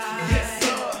the ride. Yes,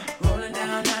 sir. Rolling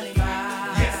down 95.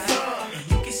 Yes, sir.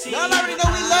 And you can see Y'all already know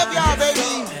we love y'all,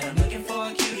 baby. that I'm looking for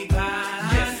a cutie pie.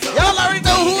 Yes, sir. Y'all already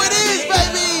know who it is,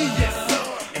 baby. Yes,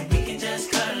 sir. And we can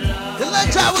just cuddle up. The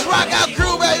Lunch Hours Rock Out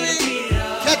crew, baby.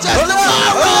 Catch us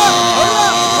tomorrow.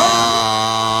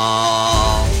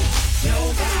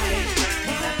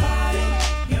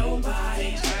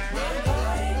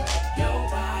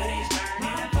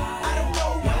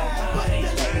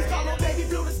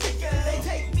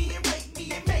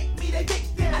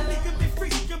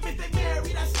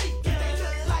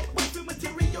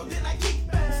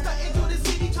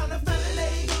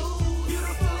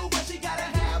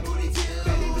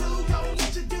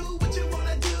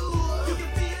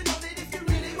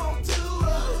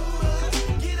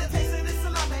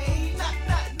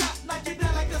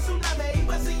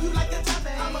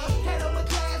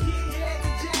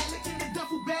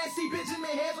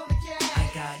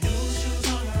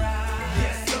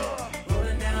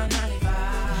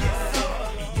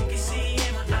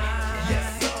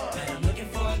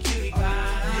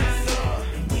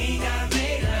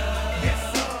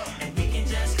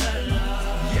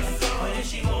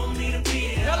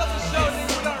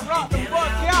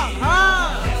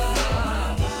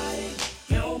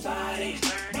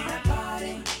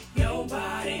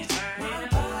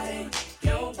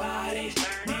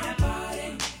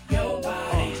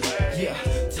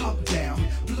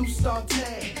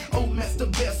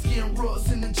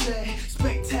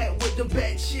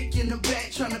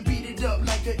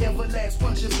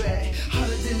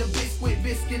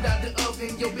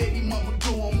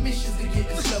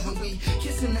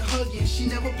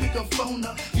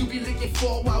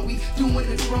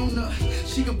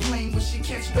 She complain when she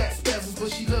catch back spasms,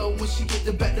 but she love when she get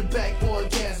the back-to-back.